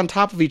stacked on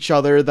top of each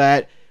other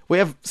that we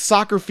have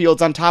soccer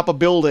fields on top of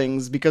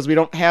buildings because we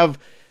don't have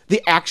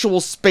the actual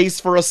space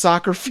for a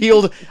soccer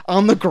field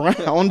on the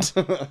ground.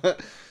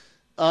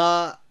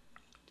 Yeah,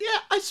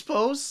 I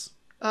suppose.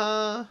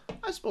 I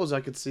suppose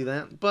I could see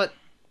that. But,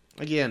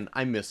 again,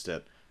 I missed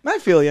it. I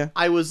feel you.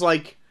 I was,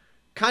 like,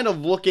 kind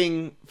of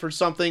looking for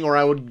something, or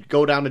I would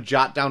go down to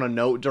jot down a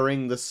note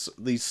during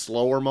these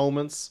slower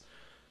moments.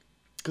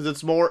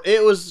 Because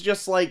it was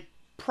just, like,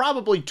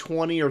 probably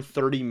 20 or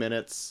 30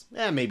 minutes.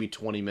 Maybe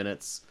 20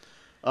 minutes.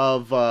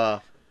 Of,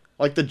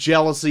 like, the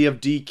jealousy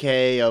of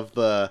DK, of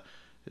the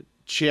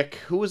chick.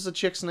 Who was the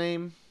chick's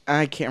name?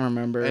 I can't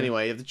remember.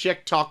 Anyway, the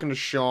chick talking to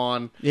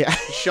Sean. Yeah.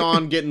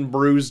 Sean getting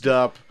bruised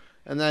up.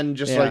 And then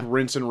just, Yeah. like,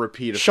 rinse and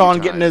repeat a Sean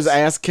few getting his times.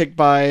 ass kicked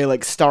by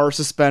like star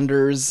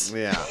suspenders.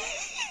 Yeah.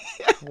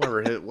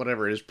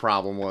 whatever his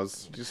problem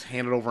was. Just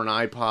handed over an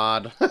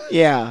iPod.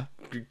 Yeah.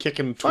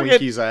 Kicking Fuck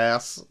Twinkie's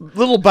ass.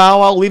 Little Bow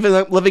Wow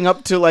living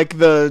up to like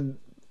the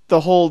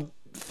whole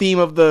theme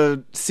of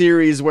the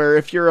series where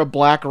if you're a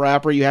black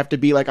rapper you have to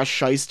be like a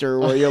shyster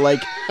where you're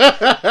like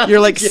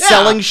Yeah.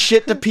 selling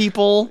shit to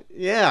people.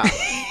 Yeah.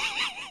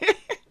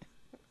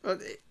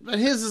 But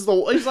his is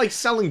he's like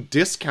selling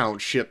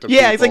discount shit to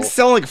people. Yeah, he's like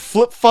selling like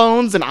flip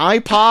phones and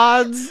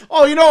iPods.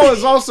 Oh, you know, it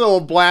was also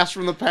a blast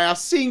from the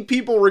past seeing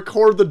people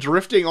record the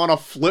drifting on a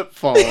flip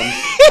phone.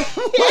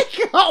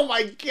 Like, oh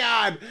my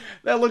god,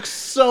 that looks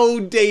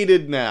so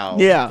dated now.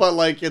 Yeah. But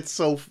like, it's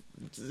so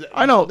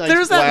I know. Nice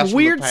There's that blast from the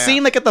weird past.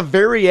 scene like at the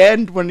very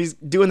end when he's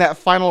doing that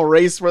final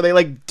race where they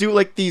like do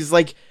like these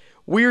like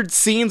weird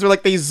scenes where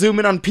like they zoom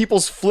in on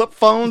people's flip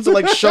phones and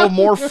like show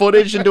more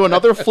footage into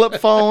another flip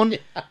phone.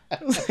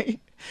 Like,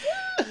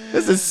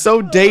 this is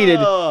so dated,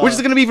 which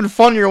is gonna be even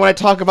funnier when I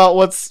talk about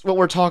what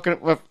we're talking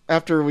about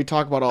after we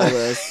talk about all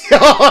this.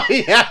 Oh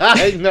yeah,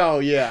 I know.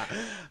 Yeah.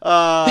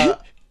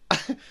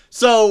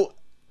 So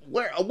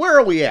where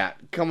are we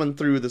at coming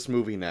through this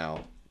movie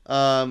now?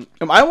 I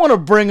want to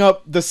bring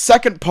up the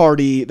second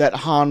party that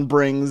Han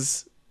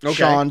brings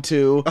Sean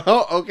to,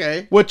 Oh,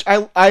 okay. which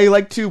I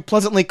like to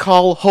pleasantly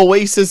call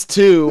Oasis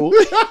 2.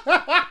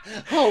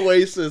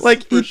 Oasis,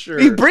 Like for he, sure.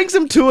 he brings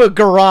him to a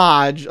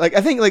garage. Like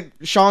I think like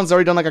Sean's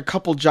already done like a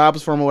couple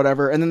jobs for him or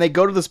whatever, and then they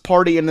go to this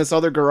party in this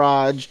other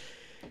garage.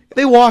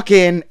 They walk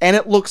in and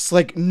it looks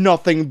like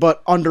nothing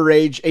but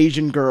underage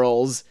Asian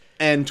girls.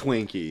 and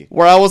Twinkie.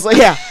 Where I was like,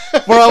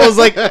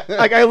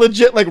 I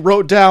legit like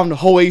wrote down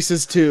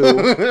Oasis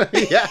 2.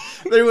 Yeah,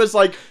 there was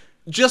like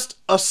just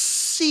a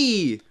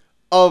sea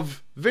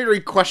of very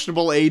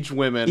questionable age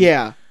women.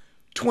 Yeah.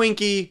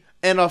 Twinkie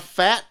and a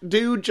fat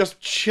dude just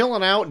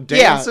chilling out,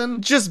 dancing. Yeah,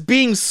 just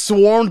being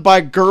swarmed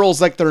by girls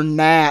like they're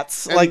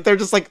gnats. Like they're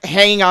just like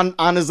hanging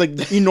on his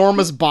like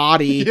enormous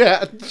body.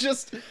 Yeah,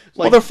 just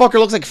like Motherfucker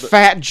looks like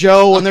Fat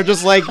Joe, and they're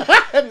just like,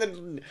 and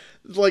then,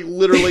 like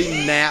literally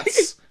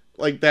gnats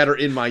like that are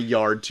in my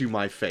yard to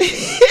my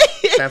face.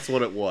 That's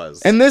what it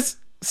was. and this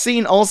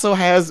scene also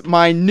has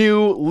my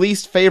new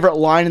least favorite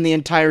line in the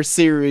entire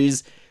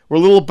series, where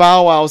Little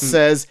Bow Wow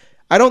says,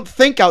 "I don't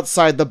think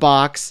outside the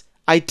box,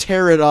 I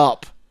tear it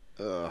up."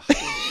 Ugh.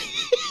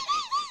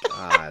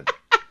 God.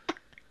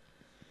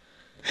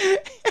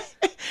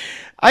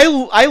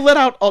 I let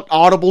out an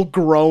audible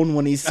groan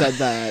when he said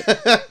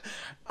that.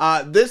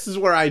 This is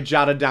where I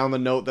jotted down the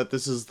note that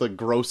this is the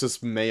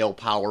grossest male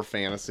power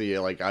fantasy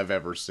like I've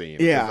ever seen.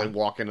 Yeah. 'Cause I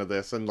walk into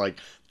this and like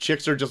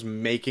chicks are just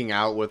making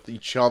out with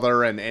each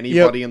other and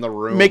anybody in the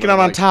room. Making and, out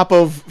on like, top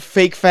of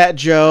fake Fat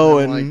Joe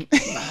I'm and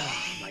like,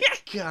 oh my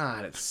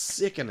god, it's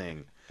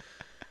sickening.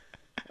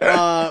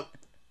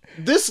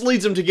 This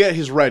leads him to get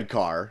his red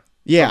car.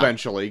 Yeah.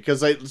 Eventually,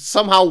 because it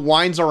somehow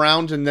winds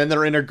around and then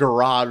they're in a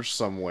garage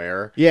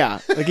somewhere. yeah,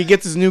 like he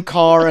gets his new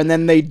car and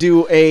then they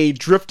do a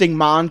drifting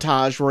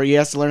montage where he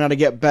has to learn how to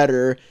get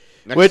better.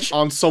 Which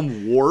on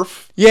some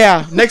wharf.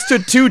 yeah, next to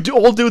two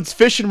old dudes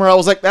fishing, where I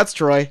was like, "That's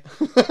Troy."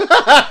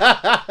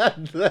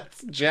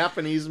 That's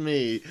Japanese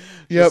me.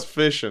 Yep. Just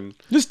fishing.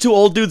 Just two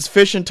old dudes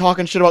fishing,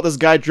 talking shit about this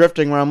guy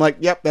drifting. Where I'm like,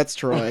 "Yep, that's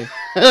Troy."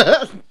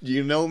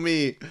 You know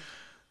me.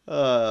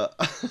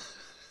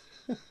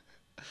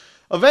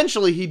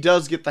 Eventually, he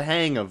does get the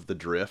hang of the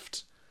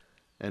drift.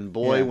 And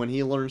boy, Yeah. when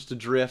he learns to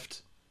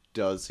drift,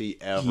 does he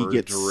ever He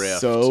gets drift.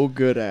 so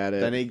good at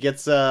it. Then he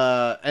gets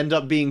end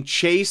up being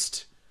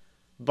chased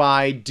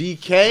by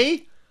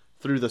DK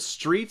through the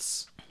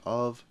streets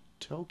of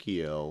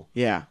Tokyo.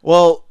 Yeah.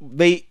 Well,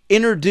 they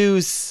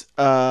introduce.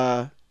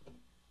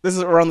 This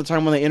is around the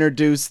time when they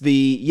introduce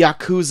the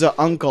Yakuza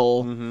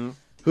uncle,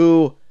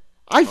 who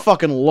I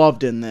fucking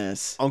loved in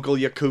this. Uncle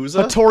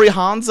Yakuza? Hattori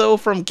Hanzo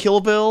from Kill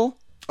Bill.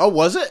 Oh,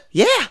 was it?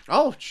 Yeah.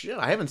 Oh, shit.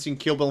 I haven't seen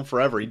Kill Bill in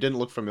forever. He didn't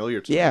look familiar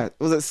to me. Yeah.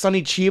 Was it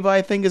Sonny Chiba,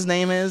 I think his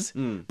name is?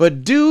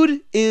 But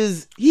dude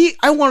is...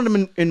 I wanted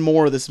him in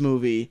more of this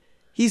movie.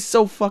 He's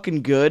so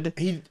fucking good.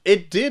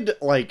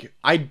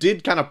 I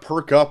did kind of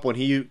perk up when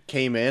he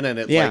came in and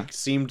it Yeah. like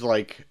seemed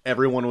like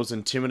everyone was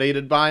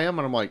intimidated by him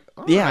and I'm like,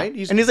 all Yeah. right.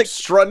 And he's like-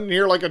 strutting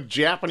here like a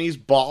Japanese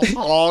ball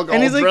hog all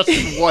And he's like- dressed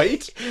in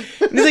white.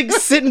 And he's like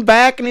sitting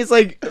back and he's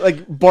like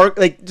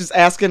just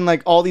asking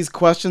like all these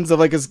questions of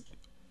like his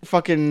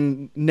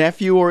fucking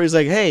nephew, or he's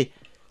like, "Hey,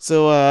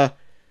 so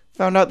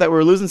found out that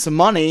we're losing some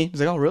money." He's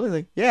like, "Oh, really?"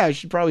 Like, "Yeah, I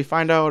should probably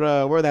find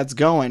out where that's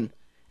going."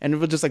 And it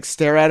would just like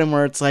stare at him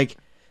where it's like,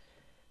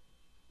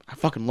 I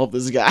fucking love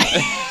this guy.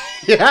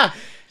 Yeah.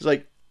 He's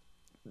like,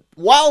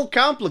 while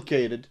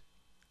complicated,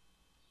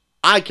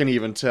 I can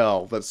even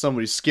tell that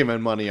somebody's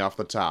skimming money off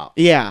the top.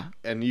 Yeah.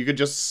 And you could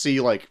just see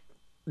like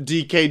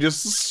DK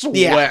just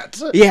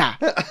sweat. Yeah.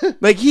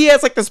 Like he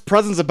has like this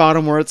presence about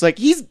him where it's like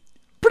he's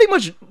pretty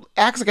much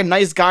acts like a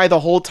nice guy the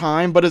whole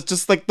time, but it's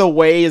just like the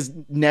way his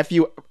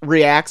nephew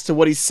reacts to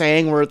what he's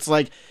saying where it's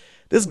like,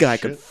 this guy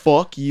could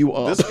fuck you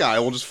up. This guy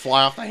will just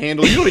fly off the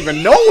handle. You don't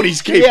even know what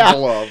he's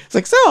capable of. It's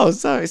like, so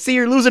I see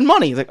you're losing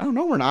money. He's like, "Oh,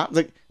 no, we're not." It's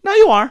like, "No,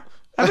 you are.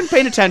 I've been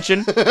paying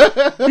attention.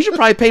 You should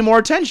probably pay more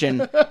attention.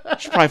 You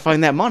should probably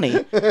find that money."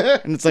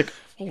 And it's like,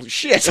 holy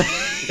shit.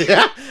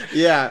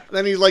 Yeah.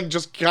 Then he like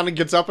just kind of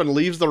gets up and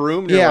leaves the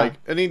room. And you're Yeah. like,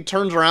 and he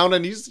turns around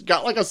and he's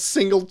got like a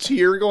single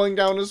tear going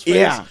down his face.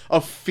 Yeah.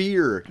 A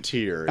fear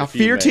tear. A if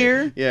you fear may.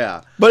 tear?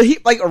 Yeah. But he,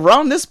 like,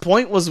 around this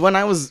point was when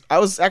I was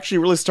actually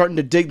really starting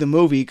to dig the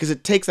movie, because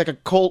it takes like a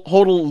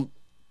total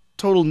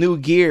new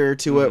gear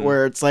to it,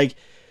 where it's like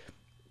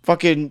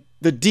fucking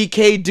the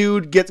DK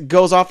dude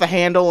goes off the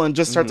handle and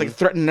just starts like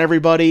threatening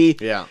everybody.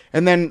 Yeah.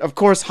 And then of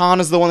course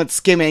Han is the one that's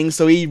skimming,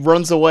 so he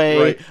runs away.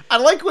 Right. I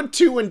like when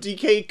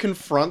DK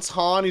confronts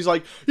Han. He's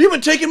like, "You've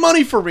been taking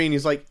money from me." And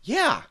he's like,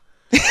 "Yeah,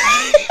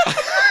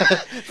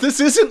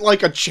 This isn't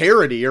like a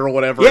charity or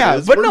whatever. Yeah, it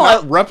is. but We're no,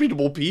 not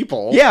reputable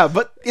people. Yeah,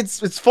 but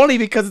it's funny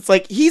because it's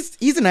like he's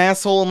an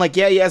asshole and like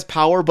yeah he has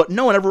power, but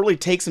no one ever really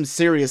takes him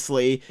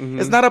seriously.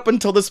 It's not up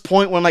until this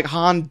point when like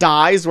Han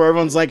dies where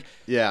everyone's like,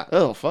 Yeah.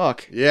 oh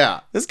fuck,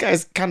 Yeah. this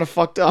guy's kind of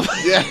fucked up.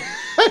 Yeah.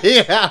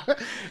 Yeah.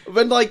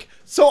 But like,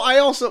 so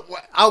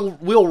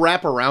we'll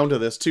wrap around to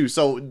this too.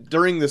 So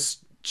during this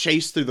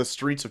chase through the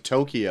streets of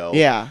Tokyo,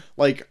 Yeah.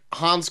 like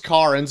Han's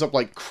car ends up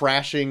like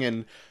crashing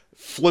and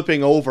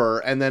flipping over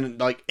and then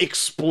like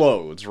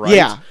explodes, right?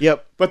 Yeah,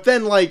 yep. But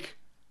then like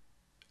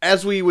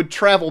as we would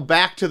travel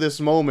back to this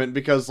moment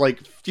because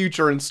like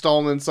future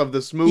installments of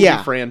this movie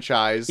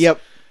franchise, Yep.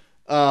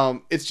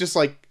 It's just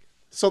like,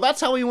 so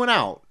that's how he went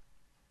out.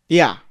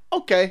 Yeah.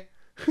 Okay.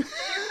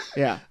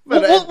 Yeah.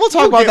 But, We'll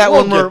talk about that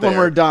when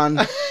we're done.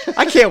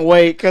 I can't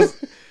wait because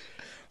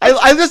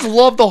I just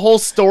love the whole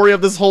story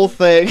of this whole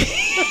thing.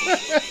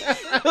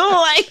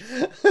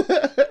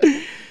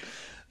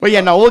 But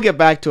yeah, no, we'll get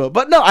back to it.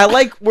 But no, I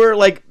like where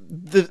like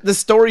the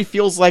story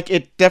feels like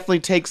it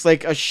definitely takes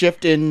like a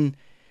shift in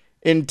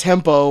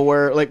tempo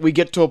where like we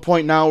get to a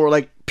point now where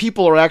like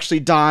people are actually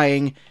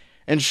dying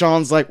and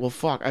Sean's like, well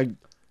fuck, I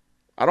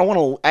don't want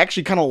to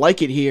actually kind of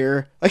like it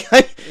here.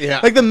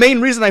 Like the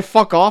main reason I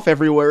fuck off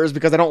everywhere is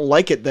because I don't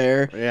like it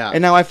there. Yeah.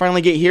 And now I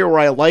finally get here where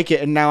I like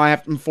it and now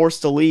I'm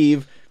forced to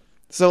leave.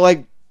 So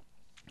like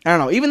I don't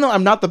know, even though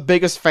I'm not the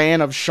biggest fan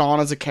of Sean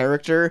as a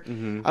character,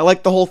 I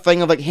like the whole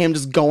thing of like him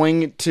just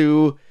going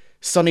to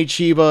Sonny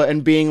Chiba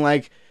and being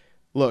like,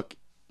 look,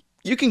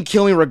 you can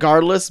kill me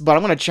regardless, but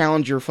I'm going to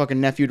challenge your fucking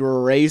nephew to a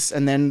race,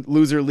 and then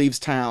loser leaves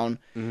town.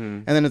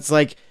 And then it's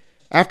like,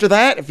 after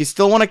that, if you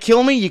still want to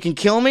kill me, you can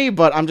kill me,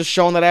 but I'm just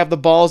showing that I have the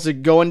balls to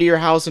go into your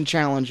house and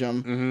challenge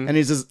him. And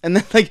he's just, and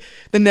then like,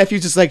 the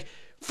nephew's just like,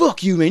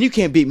 fuck you, man, you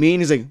can't beat me.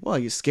 And he's like, well,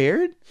 you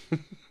scared?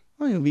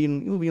 Oh, you'll be a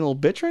little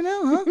bitch right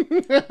now,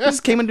 huh? I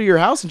just came into your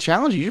house and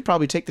challenged you. You should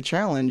probably take the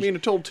challenge. Being a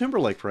total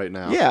Timberlake right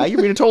now. Yeah, you're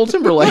being a total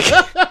Timberlake.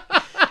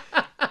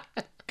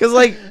 Because,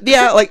 like,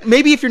 yeah, like,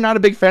 maybe if you're not a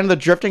big fan of the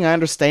drifting, I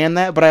understand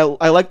that, but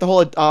I like the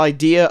whole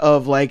idea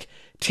of, like,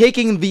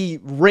 taking the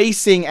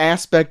racing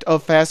aspect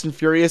of Fast and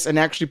Furious and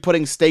actually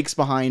putting stakes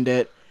behind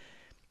it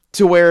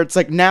to where it's,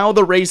 like, now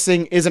the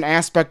racing is an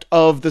aspect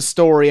of the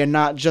story and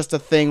not just a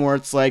thing where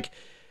it's, like,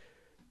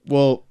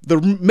 well,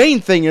 the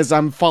main thing is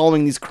I'm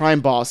following these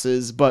crime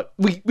bosses, but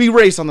we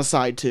race on the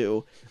side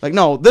too. Like,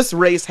 no, this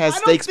race has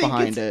stakes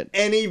behind it.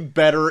 Any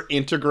better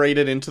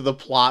integrated into the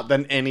plot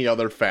than any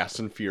other Fast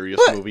and Furious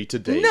movie to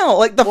date. No,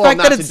 like the well, fact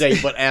not that it's to date,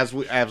 but as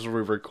we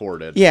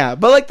recorded. Yeah,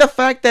 but like the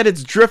fact that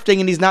it's drifting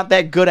and he's not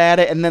that good at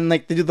it, and then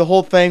like they do the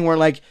whole thing where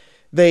like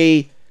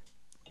they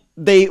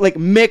like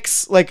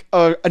mix like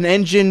an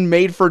engine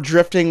made for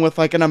drifting with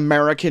like an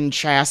American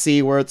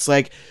chassis where it's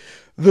like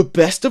the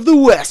best of the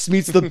West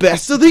meets the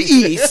best of the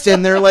East,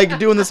 and they're like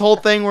doing this whole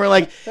thing where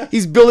like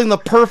he's building the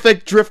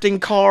perfect drifting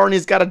car and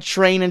he's got a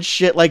train and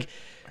shit. Like,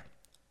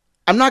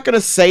 I'm not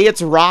gonna say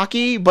it's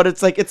Rocky, but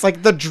it's like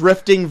the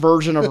drifting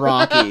version of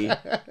Rocky.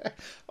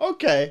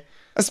 Okay.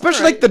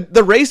 Especially like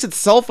the race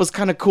itself was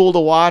kind of cool to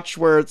watch,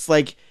 where it's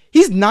like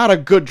he's not a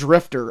good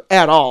drifter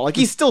at all. Like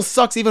he still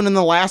sucks even in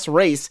the last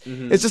race.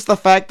 It's just the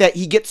fact that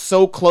he gets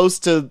so close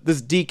to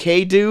this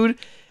DK dude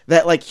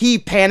that like he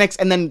panics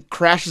and then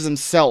crashes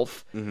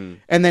himself, and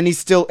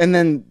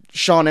then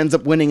Sean ends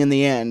up winning in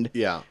the end.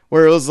 Yeah,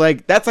 where it was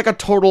like that's like a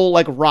total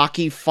like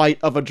Rocky fight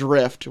of a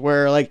drift,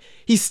 where like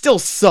he still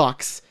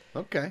sucks.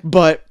 Okay,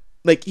 but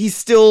like he's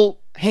still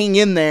hanging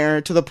in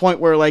there to the point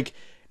where like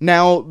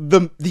now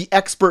the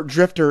expert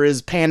drifter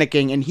is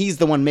panicking and he's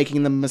the one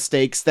making the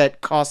mistakes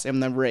that cost him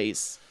the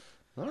race.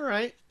 All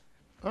right.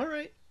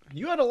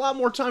 You had a lot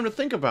more time to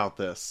think about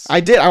this. I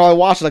did. I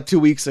watched it like 2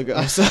 weeks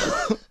ago. So.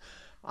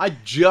 I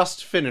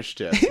just finished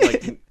it,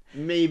 like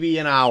maybe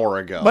an hour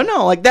ago. But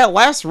no, like that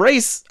last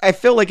race, I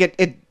feel like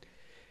it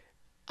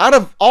out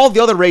of all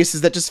the other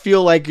races that just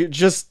feel like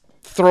just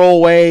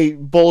throwaway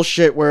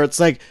bullshit where it's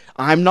like,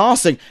 I'm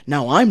nossing,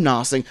 now I'm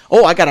nossing.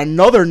 Oh, I got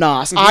another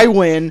nos. I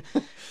win.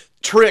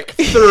 Trick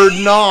third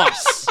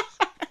nos.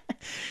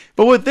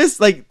 But with this,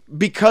 like,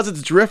 because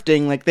it's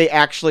drifting, like they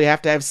actually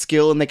have to have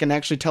skill and they can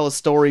actually tell a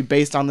story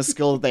based on the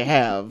skill that they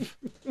have.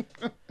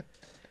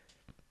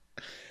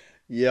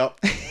 Yep.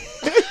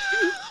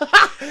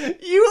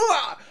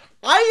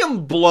 I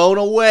am blown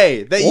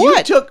away that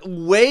What? you took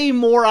way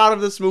more out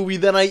of this movie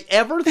than I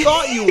ever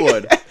thought you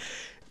would.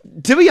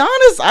 To be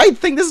honest, I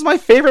think this is my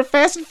favorite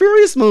Fast and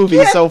Furious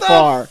movie so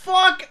far.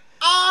 Fuck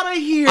out of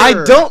here.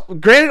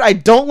 Granted, I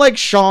don't like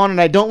Sean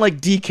and I don't like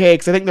DK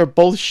because I think they're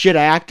both shit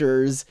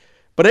actors.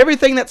 But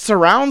everything that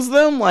surrounds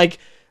them, like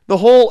the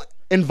whole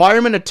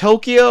environment of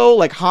Tokyo,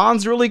 like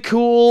Han's really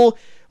cool.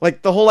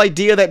 Like the whole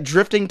idea that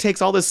drifting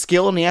takes all this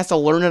skill and he has to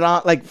learn it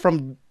on like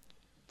from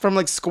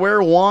like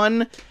square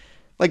one.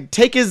 Like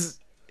take his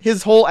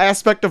whole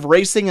aspect of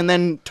racing and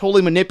then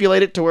totally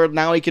manipulate it to where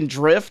now he can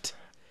drift.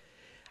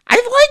 I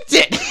liked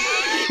it.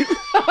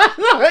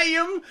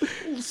 I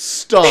am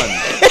stunned.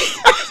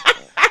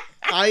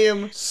 I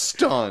am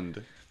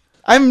stunned.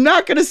 I'm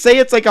not gonna say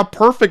it's like a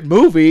perfect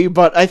movie,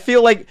 but I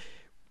feel like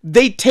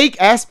they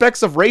take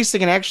aspects of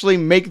racing and actually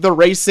make the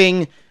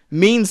racing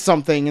mean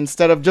something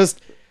instead of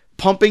just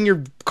pumping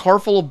your car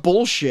full of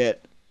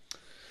bullshit.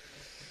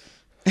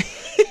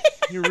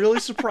 You really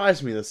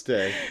surprised me this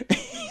day.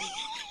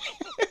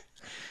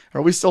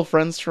 Are we still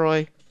friends,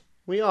 Troy?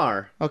 We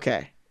are,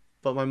 Okay.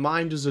 but my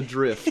mind is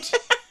adrift.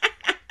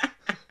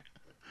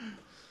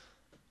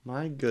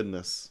 My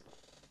goodness.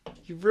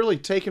 You've really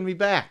taken me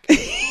back.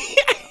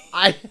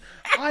 I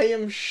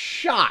am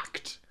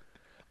shocked.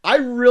 I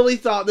really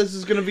thought this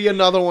is going to be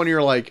another one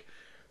you're like,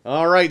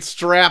 all right,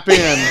 strap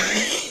in.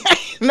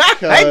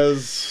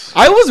 Because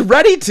I was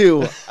ready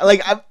to.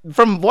 Like,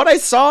 from what I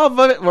saw of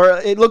it,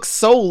 where it looks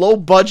so low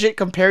budget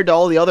compared to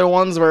all the other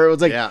ones, where it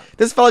was like,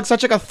 this felt like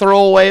such like a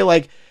throwaway,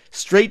 like,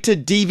 straight to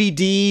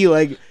DVD,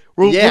 like,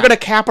 we're going to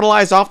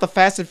capitalize off the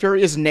Fast and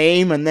Furious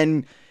name and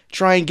then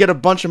try and get a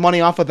bunch of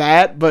money off of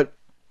that, but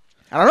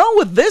I don't know,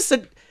 with this,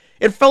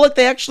 it felt like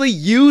they actually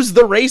used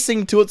the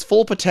racing to its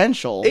full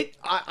potential.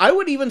 I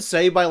would even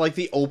say by like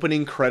the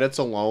opening credits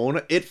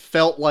alone, it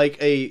felt like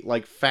a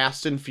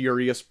Fast and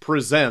Furious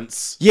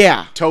presents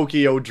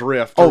Tokyo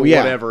Drift or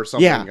whatever,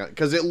 something,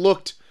 because it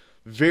looked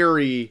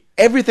very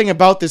everything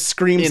about this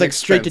screams like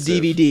straight to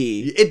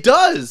DVD. It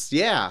does,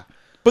 yeah.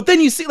 But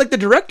then you see, like, the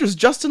director's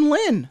Justin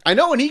Lin. I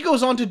know, and he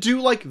goes on to do,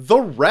 like, the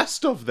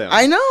rest of them.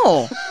 I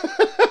know.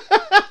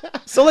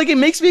 So, like, it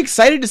makes me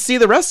excited to see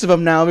the rest of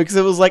them now, because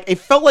it was like, it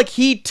felt like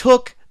he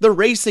took the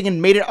racing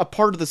and made it a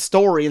part of the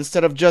story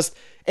instead of just,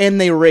 and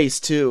they race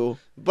too.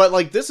 But,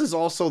 like, this is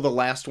also the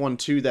last one,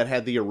 too, that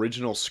had the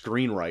original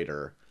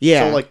screenwriter.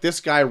 Yeah. So, like,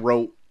 this guy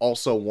wrote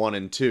also 1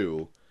 and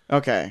 2.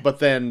 Okay. But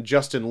then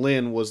Justin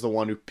Lin was the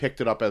one who picked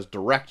it up as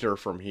director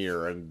from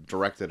here and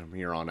directed him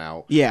here on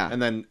out. Yeah.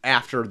 And then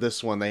after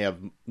this one, they have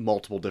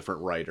multiple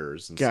different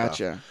writers and stuff.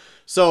 Gotcha.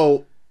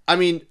 So, I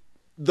mean,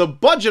 the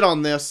budget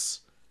on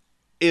this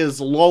is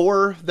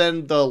lower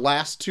than the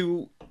last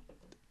 2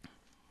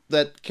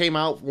 that came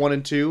out, 1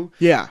 and 2.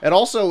 Yeah. It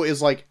also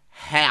is like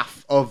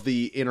half of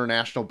the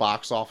international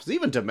box office,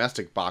 even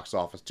domestic box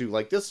office too.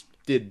 Like, this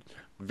did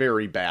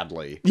very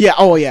badly. Yeah,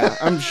 oh yeah,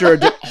 I'm sure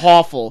it did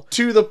awful.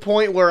 To the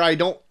point where I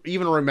don't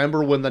even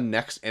remember when the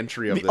next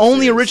entry of this is. The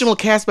only original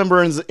cast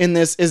member in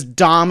this is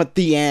Dom at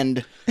the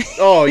end.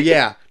 Oh,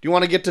 yeah. Do you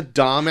want to get to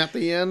Dom at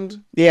the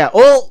end? Yeah,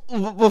 well,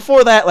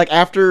 before that, like,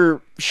 after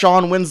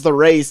Sean wins the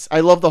race, I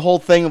love the whole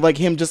thing of, like,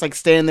 him just, like,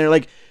 standing there,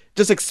 like,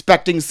 just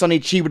expecting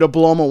Sonny Chiba to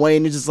blow him away,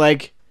 and he's just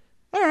like,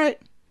 all right,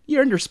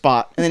 you're in your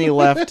spot. And then he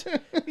left.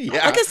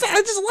 Yeah. Like I said,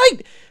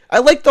 I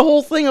like the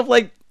whole thing of,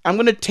 like, I'm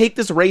going to take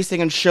this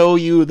racing and show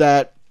you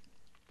that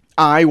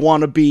I want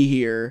to be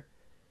here.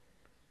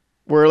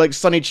 Where, like,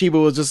 Sonny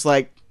Chiba was just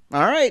like,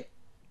 all right,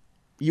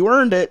 you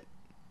earned it.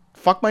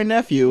 Fuck my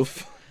nephew.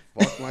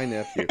 Fuck my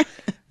nephew.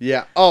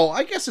 Yeah. Oh,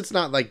 I guess it's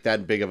not, like,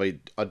 that big of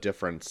a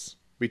difference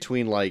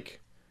between,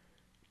 like,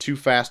 Too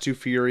Fast, Too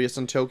Furious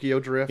and Tokyo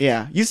Drift.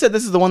 Yeah. You said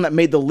this is the one that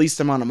made the least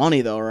amount of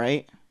money, though,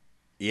 right?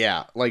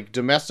 Yeah. Like,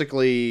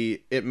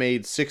 domestically, it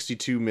made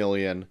 $62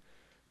 million.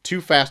 Too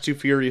Fast, Too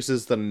Furious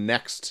is the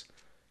next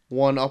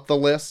one up the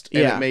list,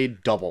 and it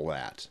made double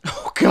that.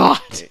 Oh,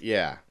 God.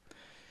 Yeah.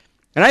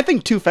 And I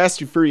think Too Fast,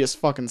 Too Furious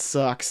fucking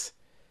sucks.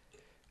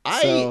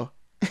 I'm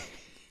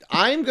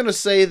going to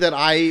say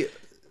that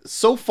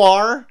so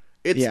far,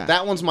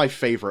 that one's my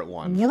favorite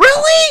one.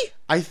 Really?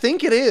 I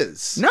think it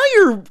is. Now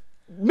you're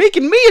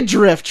making me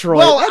adrift, Troy.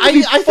 Well, I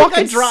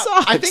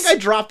think I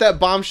dropped that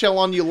bombshell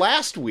on you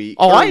last week.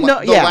 Oh, I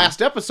know. The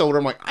last episode,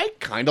 I'm like, I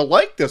kind of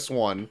like this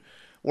one.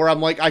 Where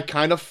I'm like, I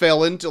kind of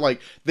fell into, like,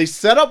 they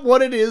set up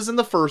what it is in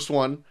the first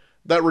one,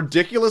 that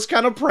ridiculous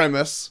kind of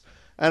premise,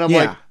 and I'm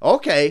like,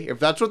 okay, if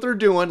that's what they're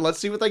doing, let's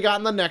see what they got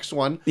in the next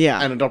one. Yeah.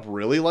 I ended up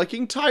really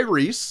liking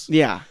Tyrese.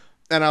 Yeah.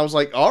 And I was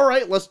like, all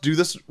right, let's do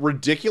this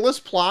ridiculous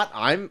plot.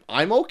 I'm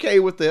okay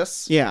with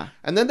this. Yeah.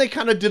 And then they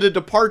kind of did a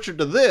departure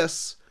to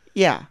this.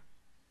 Yeah.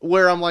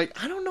 Where I'm like,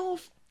 I don't know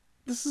if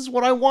this is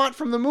what I want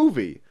from the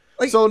movie.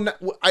 Like, so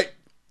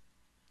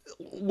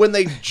when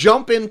they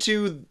jump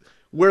into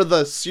where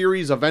the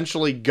series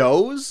eventually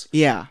goes,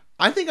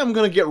 I think I'm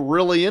going to get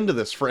really into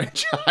this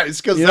franchise,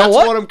 because that's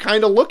what I'm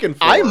kind of looking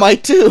for. I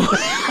might too.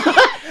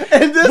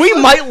 We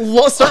might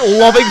start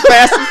loving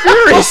Fast and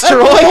Furious,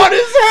 Troy. What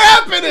is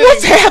happening?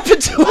 What's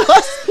happened to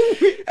us?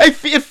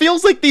 It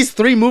feels like these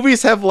 3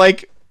 movies have,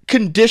 like,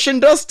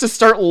 conditioned us to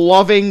start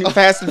loving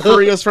Fast and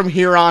Furious from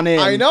here on in.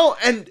 I know,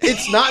 and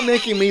it's not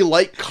making me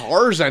like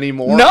cars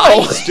anymore. No.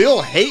 I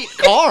still hate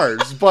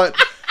cars, but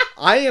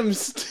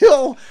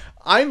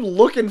I'm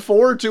looking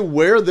forward to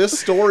where this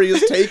story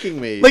is taking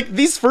me. Like,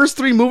 these first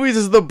 3 movies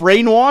is the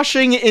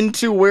brainwashing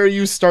into where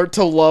you start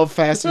to love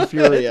Fast and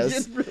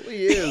Furious. It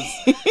really is.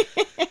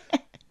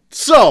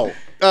 So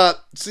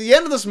the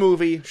end of this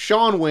movie,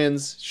 Sean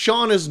wins.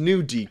 Sean is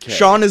new DK.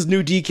 Sean is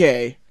new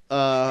DK.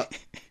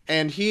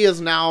 And he is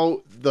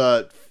now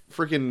the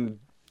freaking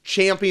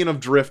champion of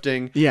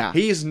drifting. Yeah.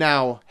 He's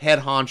now head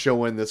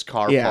honcho in this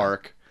car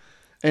park.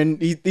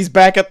 And he's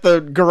back at the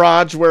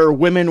garage where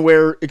women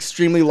wear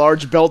extremely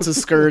large belts as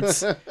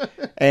skirts.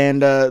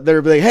 And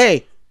they're like,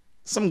 hey,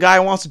 some guy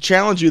wants to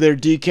challenge you there,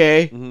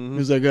 DK.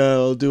 He's like,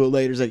 oh, I'll do it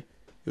later. He's like,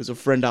 he was a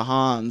friend of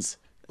Han's.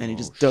 And he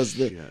just does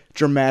the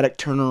dramatic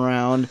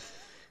turnaround.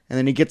 And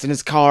then he gets in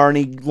his car and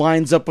he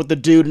lines up with the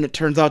dude, and it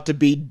turns out to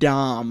be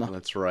Dom.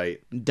 That's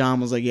right. And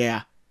Dom was like,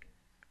 yeah,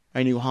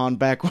 I knew Han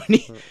back when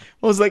he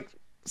was like,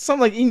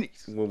 something like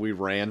when we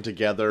ran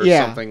together or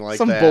something like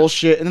some that.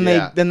 bullshit. And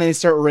then they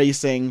start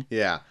racing.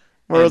 Yeah.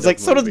 Where it's like,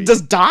 so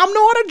does Dom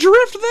know how to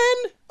drift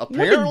then?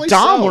 Apparently when did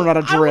Dom learn how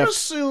to drift? I would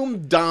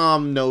assume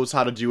Dom knows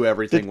how to do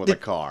everything with a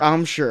car.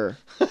 I'm sure.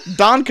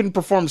 Dom can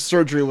perform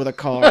surgery with a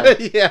car.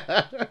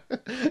 Yeah.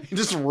 He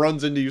just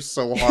runs into you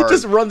so hard. He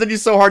just runs into you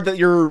so hard that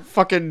your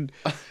fucking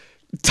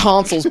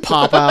tonsils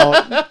pop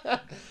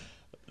out.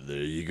 There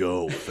you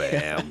go,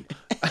 fam.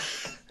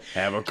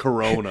 Have a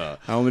Corona.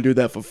 I only do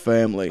that for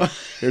family.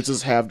 Here's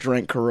this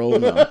half-drank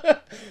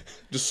Corona.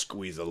 Just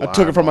squeeze a lime. I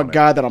took it from a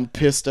guy that I'm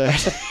pissed at.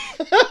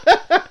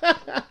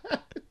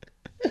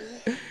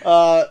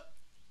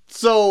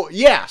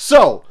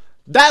 So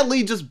that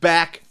leads us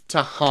back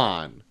to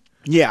Han.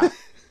 Yeah.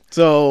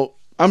 So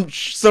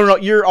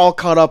you're all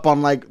caught up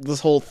on like this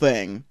whole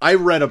thing. I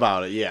read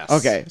about it, yes.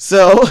 Okay.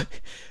 So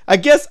I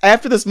guess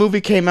after this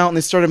movie came out and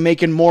they started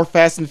making more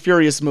Fast and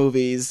Furious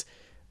movies,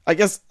 I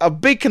guess a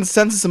big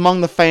consensus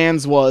among the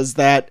fans was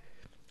that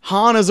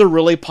Han is a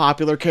really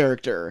popular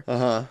character.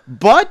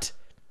 But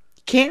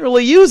can't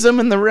really use him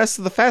in the rest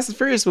of the Fast and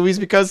Furious movies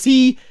because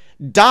he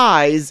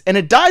dies, and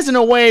it dies in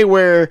a way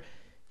where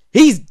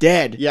he's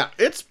dead. Yeah,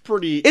 it's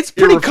pretty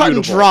cut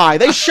and dry.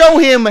 They show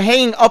him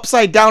hanging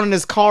upside down in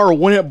his car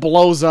when it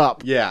blows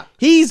up. Yeah.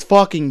 He's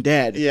fucking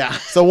dead. Yeah.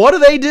 So what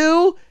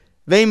do?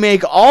 They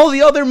make all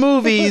the other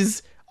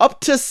movies up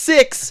to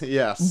 6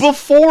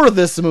 before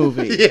this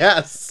movie.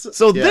 Yes.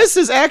 So this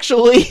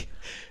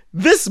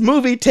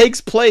movie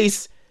takes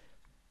place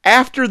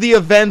after the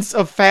events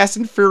of Fast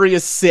and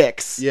Furious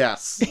 6.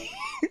 Yes.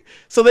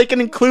 So they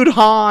can include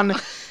Han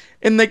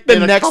in the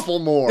next couple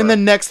more. in the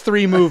next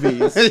 3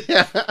 movies.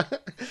 Yeah.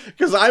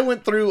 Because I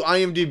went through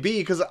IMDb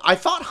because I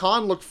thought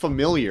Han looked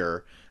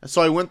familiar.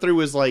 So I went through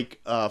his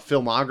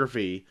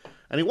filmography,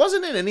 and he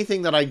wasn't in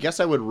anything that I guess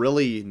I would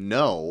really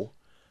know.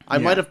 I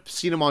might have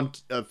seen him on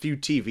a few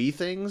TV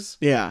things.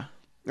 Yeah.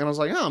 And I was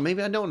like, oh,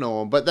 maybe I don't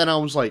know him. But then I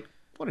was like,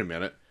 wait a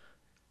minute.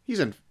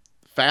 He's in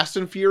Fast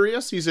and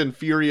Furious? He's in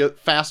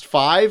Fast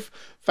 5?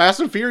 Fast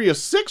and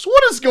Furious 6?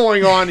 What is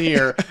going on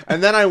here?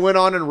 And then I went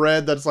on and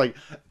read that's like,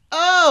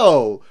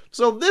 oh,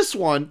 so this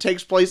one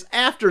takes place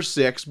after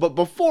 6, but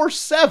before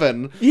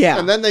 7. Yeah.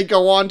 And then they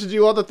go on to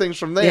do other things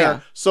from there.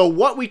 Yeah. So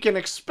what we can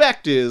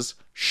expect is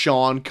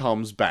Sean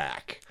comes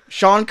back.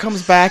 Sean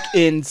comes back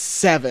in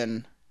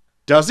 7.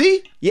 Does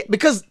he? Yeah,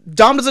 because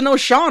Dom doesn't know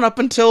Sean up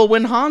until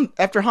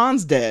after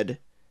Han's dead.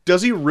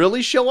 Does he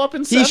really show up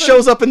in 7? He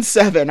shows up in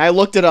 7. I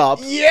looked it up.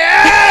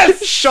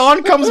 Yes!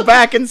 Sean comes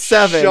back in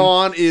 7.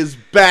 Sean is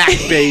back,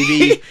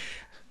 baby.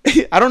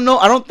 I don't know.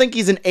 I don't think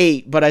he's in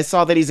 8, but I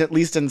saw that he's at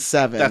least in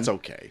 7. That's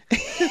okay.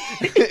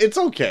 It's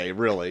okay,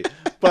 really.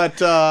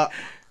 But,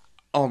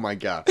 oh my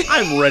god.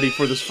 I'm ready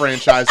for this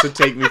franchise to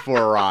take me for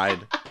a ride.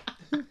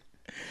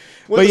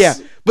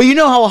 But you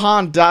know how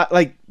Han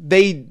died,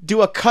 they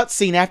do a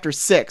cutscene after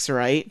 6,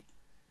 right?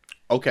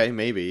 Okay,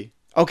 maybe.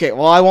 Okay,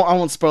 well, I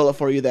won't spoil it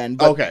for you then.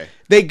 But okay.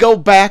 They go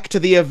back to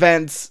the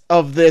events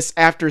of this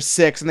after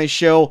 6, and they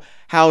show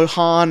how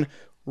Han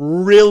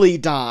really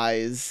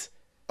dies.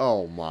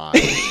 Oh my.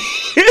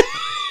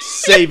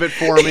 Save it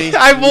for me.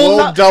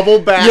 We'll double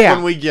back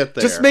when we get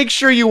there. Just make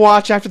sure you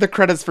watch after the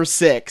credits for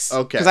 6.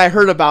 Okay. Because I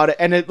heard about it,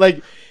 and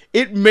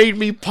it made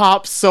me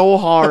pop so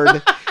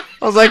hard.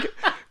 I was like,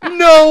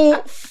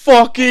 no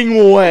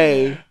fucking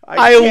way.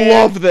 I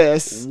love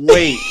this.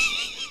 Wait.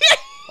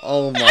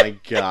 Oh my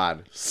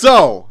god.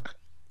 So,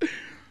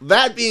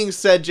 that being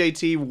said,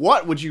 JT,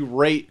 what would you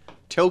rate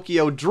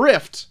Tokyo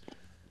Drift?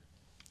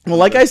 Well,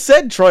 like I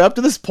said, Troy, up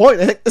to this point,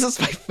 I think this is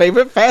my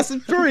favorite Fast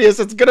and Furious.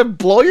 It's gonna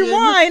blow your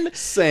mind.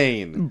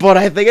 Insane. But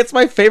I think it's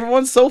my favorite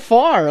one so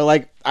far.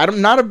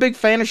 I'm not a big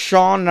fan of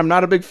Sean, and I'm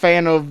not a big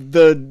fan of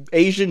the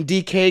Asian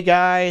DK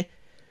guy.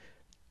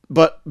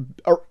 But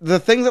the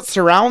things that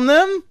surround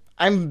them,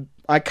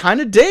 I kind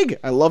of dig.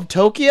 I love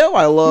Tokyo.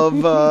 I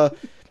love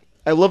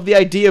I love the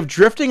idea of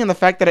drifting and the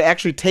fact that it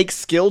actually takes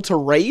skill to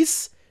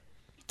race,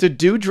 to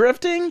do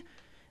drifting,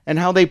 and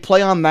how they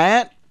play on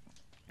that.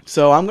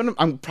 So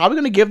I'm probably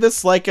gonna give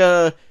this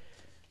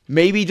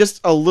maybe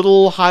just a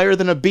little higher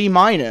than a B-.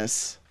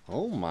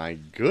 Oh my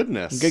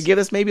goodness. I'm gonna give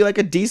this maybe a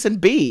decent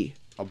B.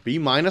 A B-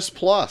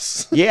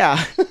 plus.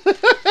 Yeah.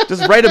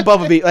 Just right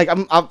above a B. You know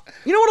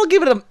what? I'll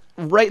give it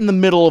right in the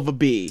middle of a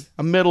B.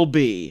 A middle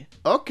B.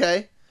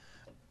 Okay.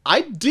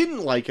 I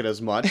didn't like it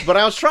as much, but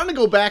I was trying to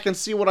go back and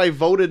see what I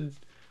voted,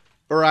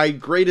 or I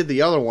graded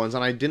the other ones,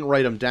 and I didn't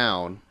write them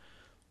down.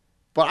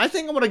 But I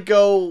think I'm going to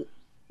go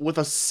with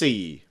a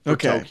C for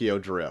Tokyo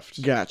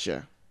Drift.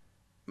 Gotcha.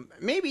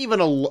 Maybe even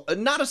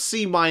not a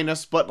C-,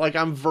 but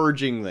I'm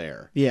verging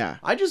there. Yeah.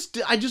 I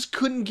just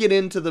couldn't get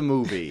into the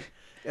movie.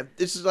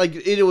 It's like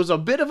it was a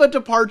bit of a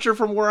departure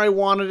from where I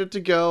wanted it to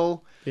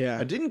go. Yeah.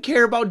 I didn't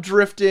care about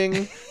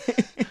drifting.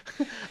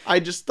 I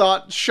just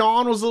thought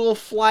Sean was a little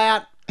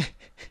flat.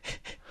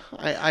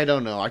 I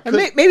don't know. I could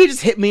Maybe it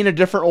just hit me in a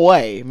different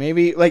way.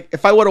 Maybe, like,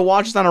 if I would have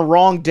watched it on a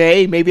wrong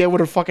day, maybe I would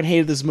have fucking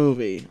hated this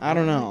movie. I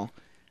don't know.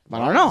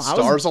 But I don't know.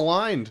 Stars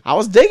aligned. I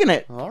was digging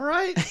it. All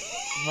right.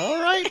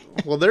 All right.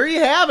 Well, there you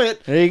have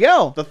it. There you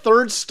go. The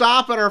third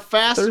stop in our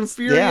Fast and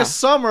Furious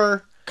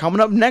summer.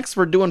 Coming up next,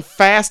 we're doing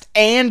Fast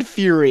and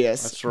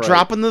Furious. That's right.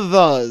 Dropping the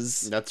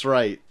thes. That's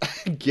right.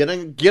 Get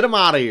them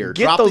out of here.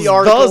 Get Drop those the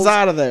articles. thes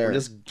out of there. We're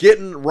just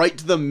getting right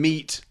to the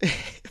meat.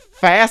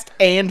 Fast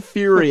and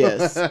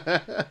Furious.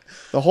 The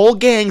whole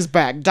gang's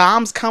back.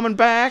 Dom's coming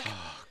back.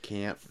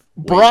 Can't.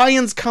 Wait.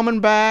 Brian's coming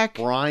back.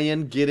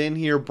 Brian, get in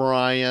here,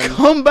 Brian.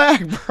 Come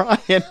back,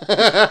 Brian.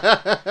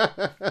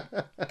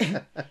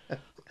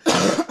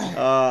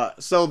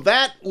 So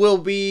that will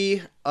be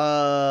in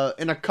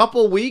a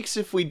couple weeks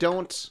if we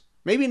don't.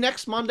 Maybe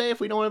next Monday if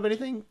we don't have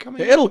anything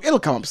coming. It'll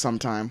come up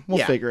sometime. We'll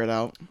Yeah. figure it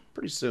out.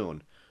 Pretty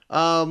soon.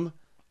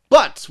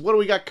 But what do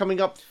we got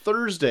coming up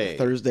Thursday?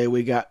 Thursday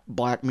we got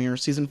Black Mirror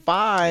season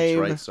 5.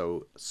 That's right.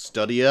 So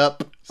study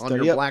up on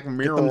Study your up. Black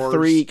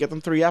Mirror. Get them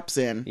three eps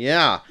in.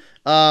 Yeah.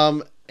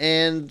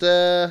 And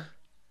I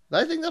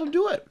think that'll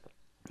do it.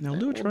 They'll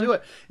do it. We'll do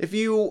it. If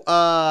you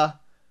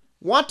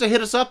want to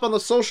hit us up on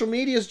the social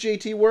medias,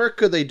 JT, where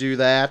could they do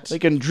that? They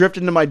can drift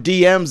into my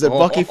DMs at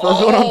Bucky for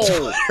everyone on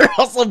Twitter.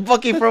 Also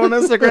Bucky for everyone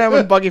on Instagram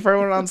and Bucky for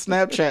everyone on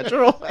Snapchat.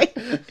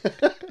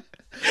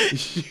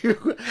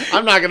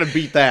 I'm not going to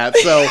beat that.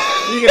 So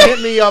you can hit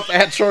me up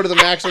at Short of the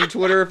Max on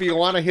Twitter. If you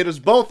want to hit us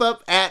both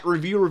up at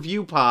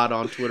Review Pod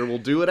on Twitter, we'll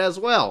do it as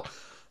well.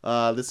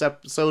 This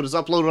episode is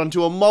uploaded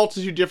onto a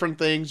multitude of different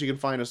things. You can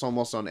find us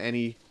almost on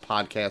any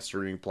podcast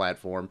streaming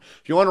platform.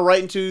 If you want to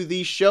write into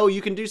the show,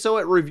 you can do so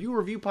at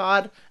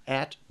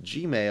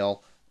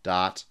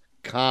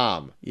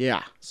reviewreviewpod@gmail.com.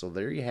 Yeah. So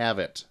there you have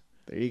it.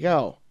 There you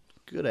go.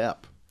 Good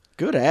app.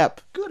 Good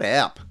app. Good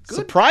app. Good.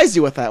 Surprised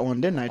you with that one,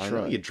 didn't I, I know,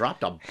 Troy? you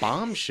dropped a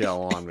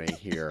bombshell on me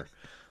here.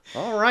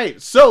 All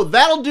right. So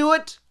that'll do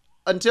it.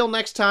 Until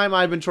next time,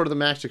 I've been Short of the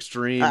Max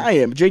Extreme. I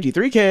am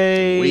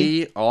JG3K.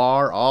 We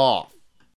are off.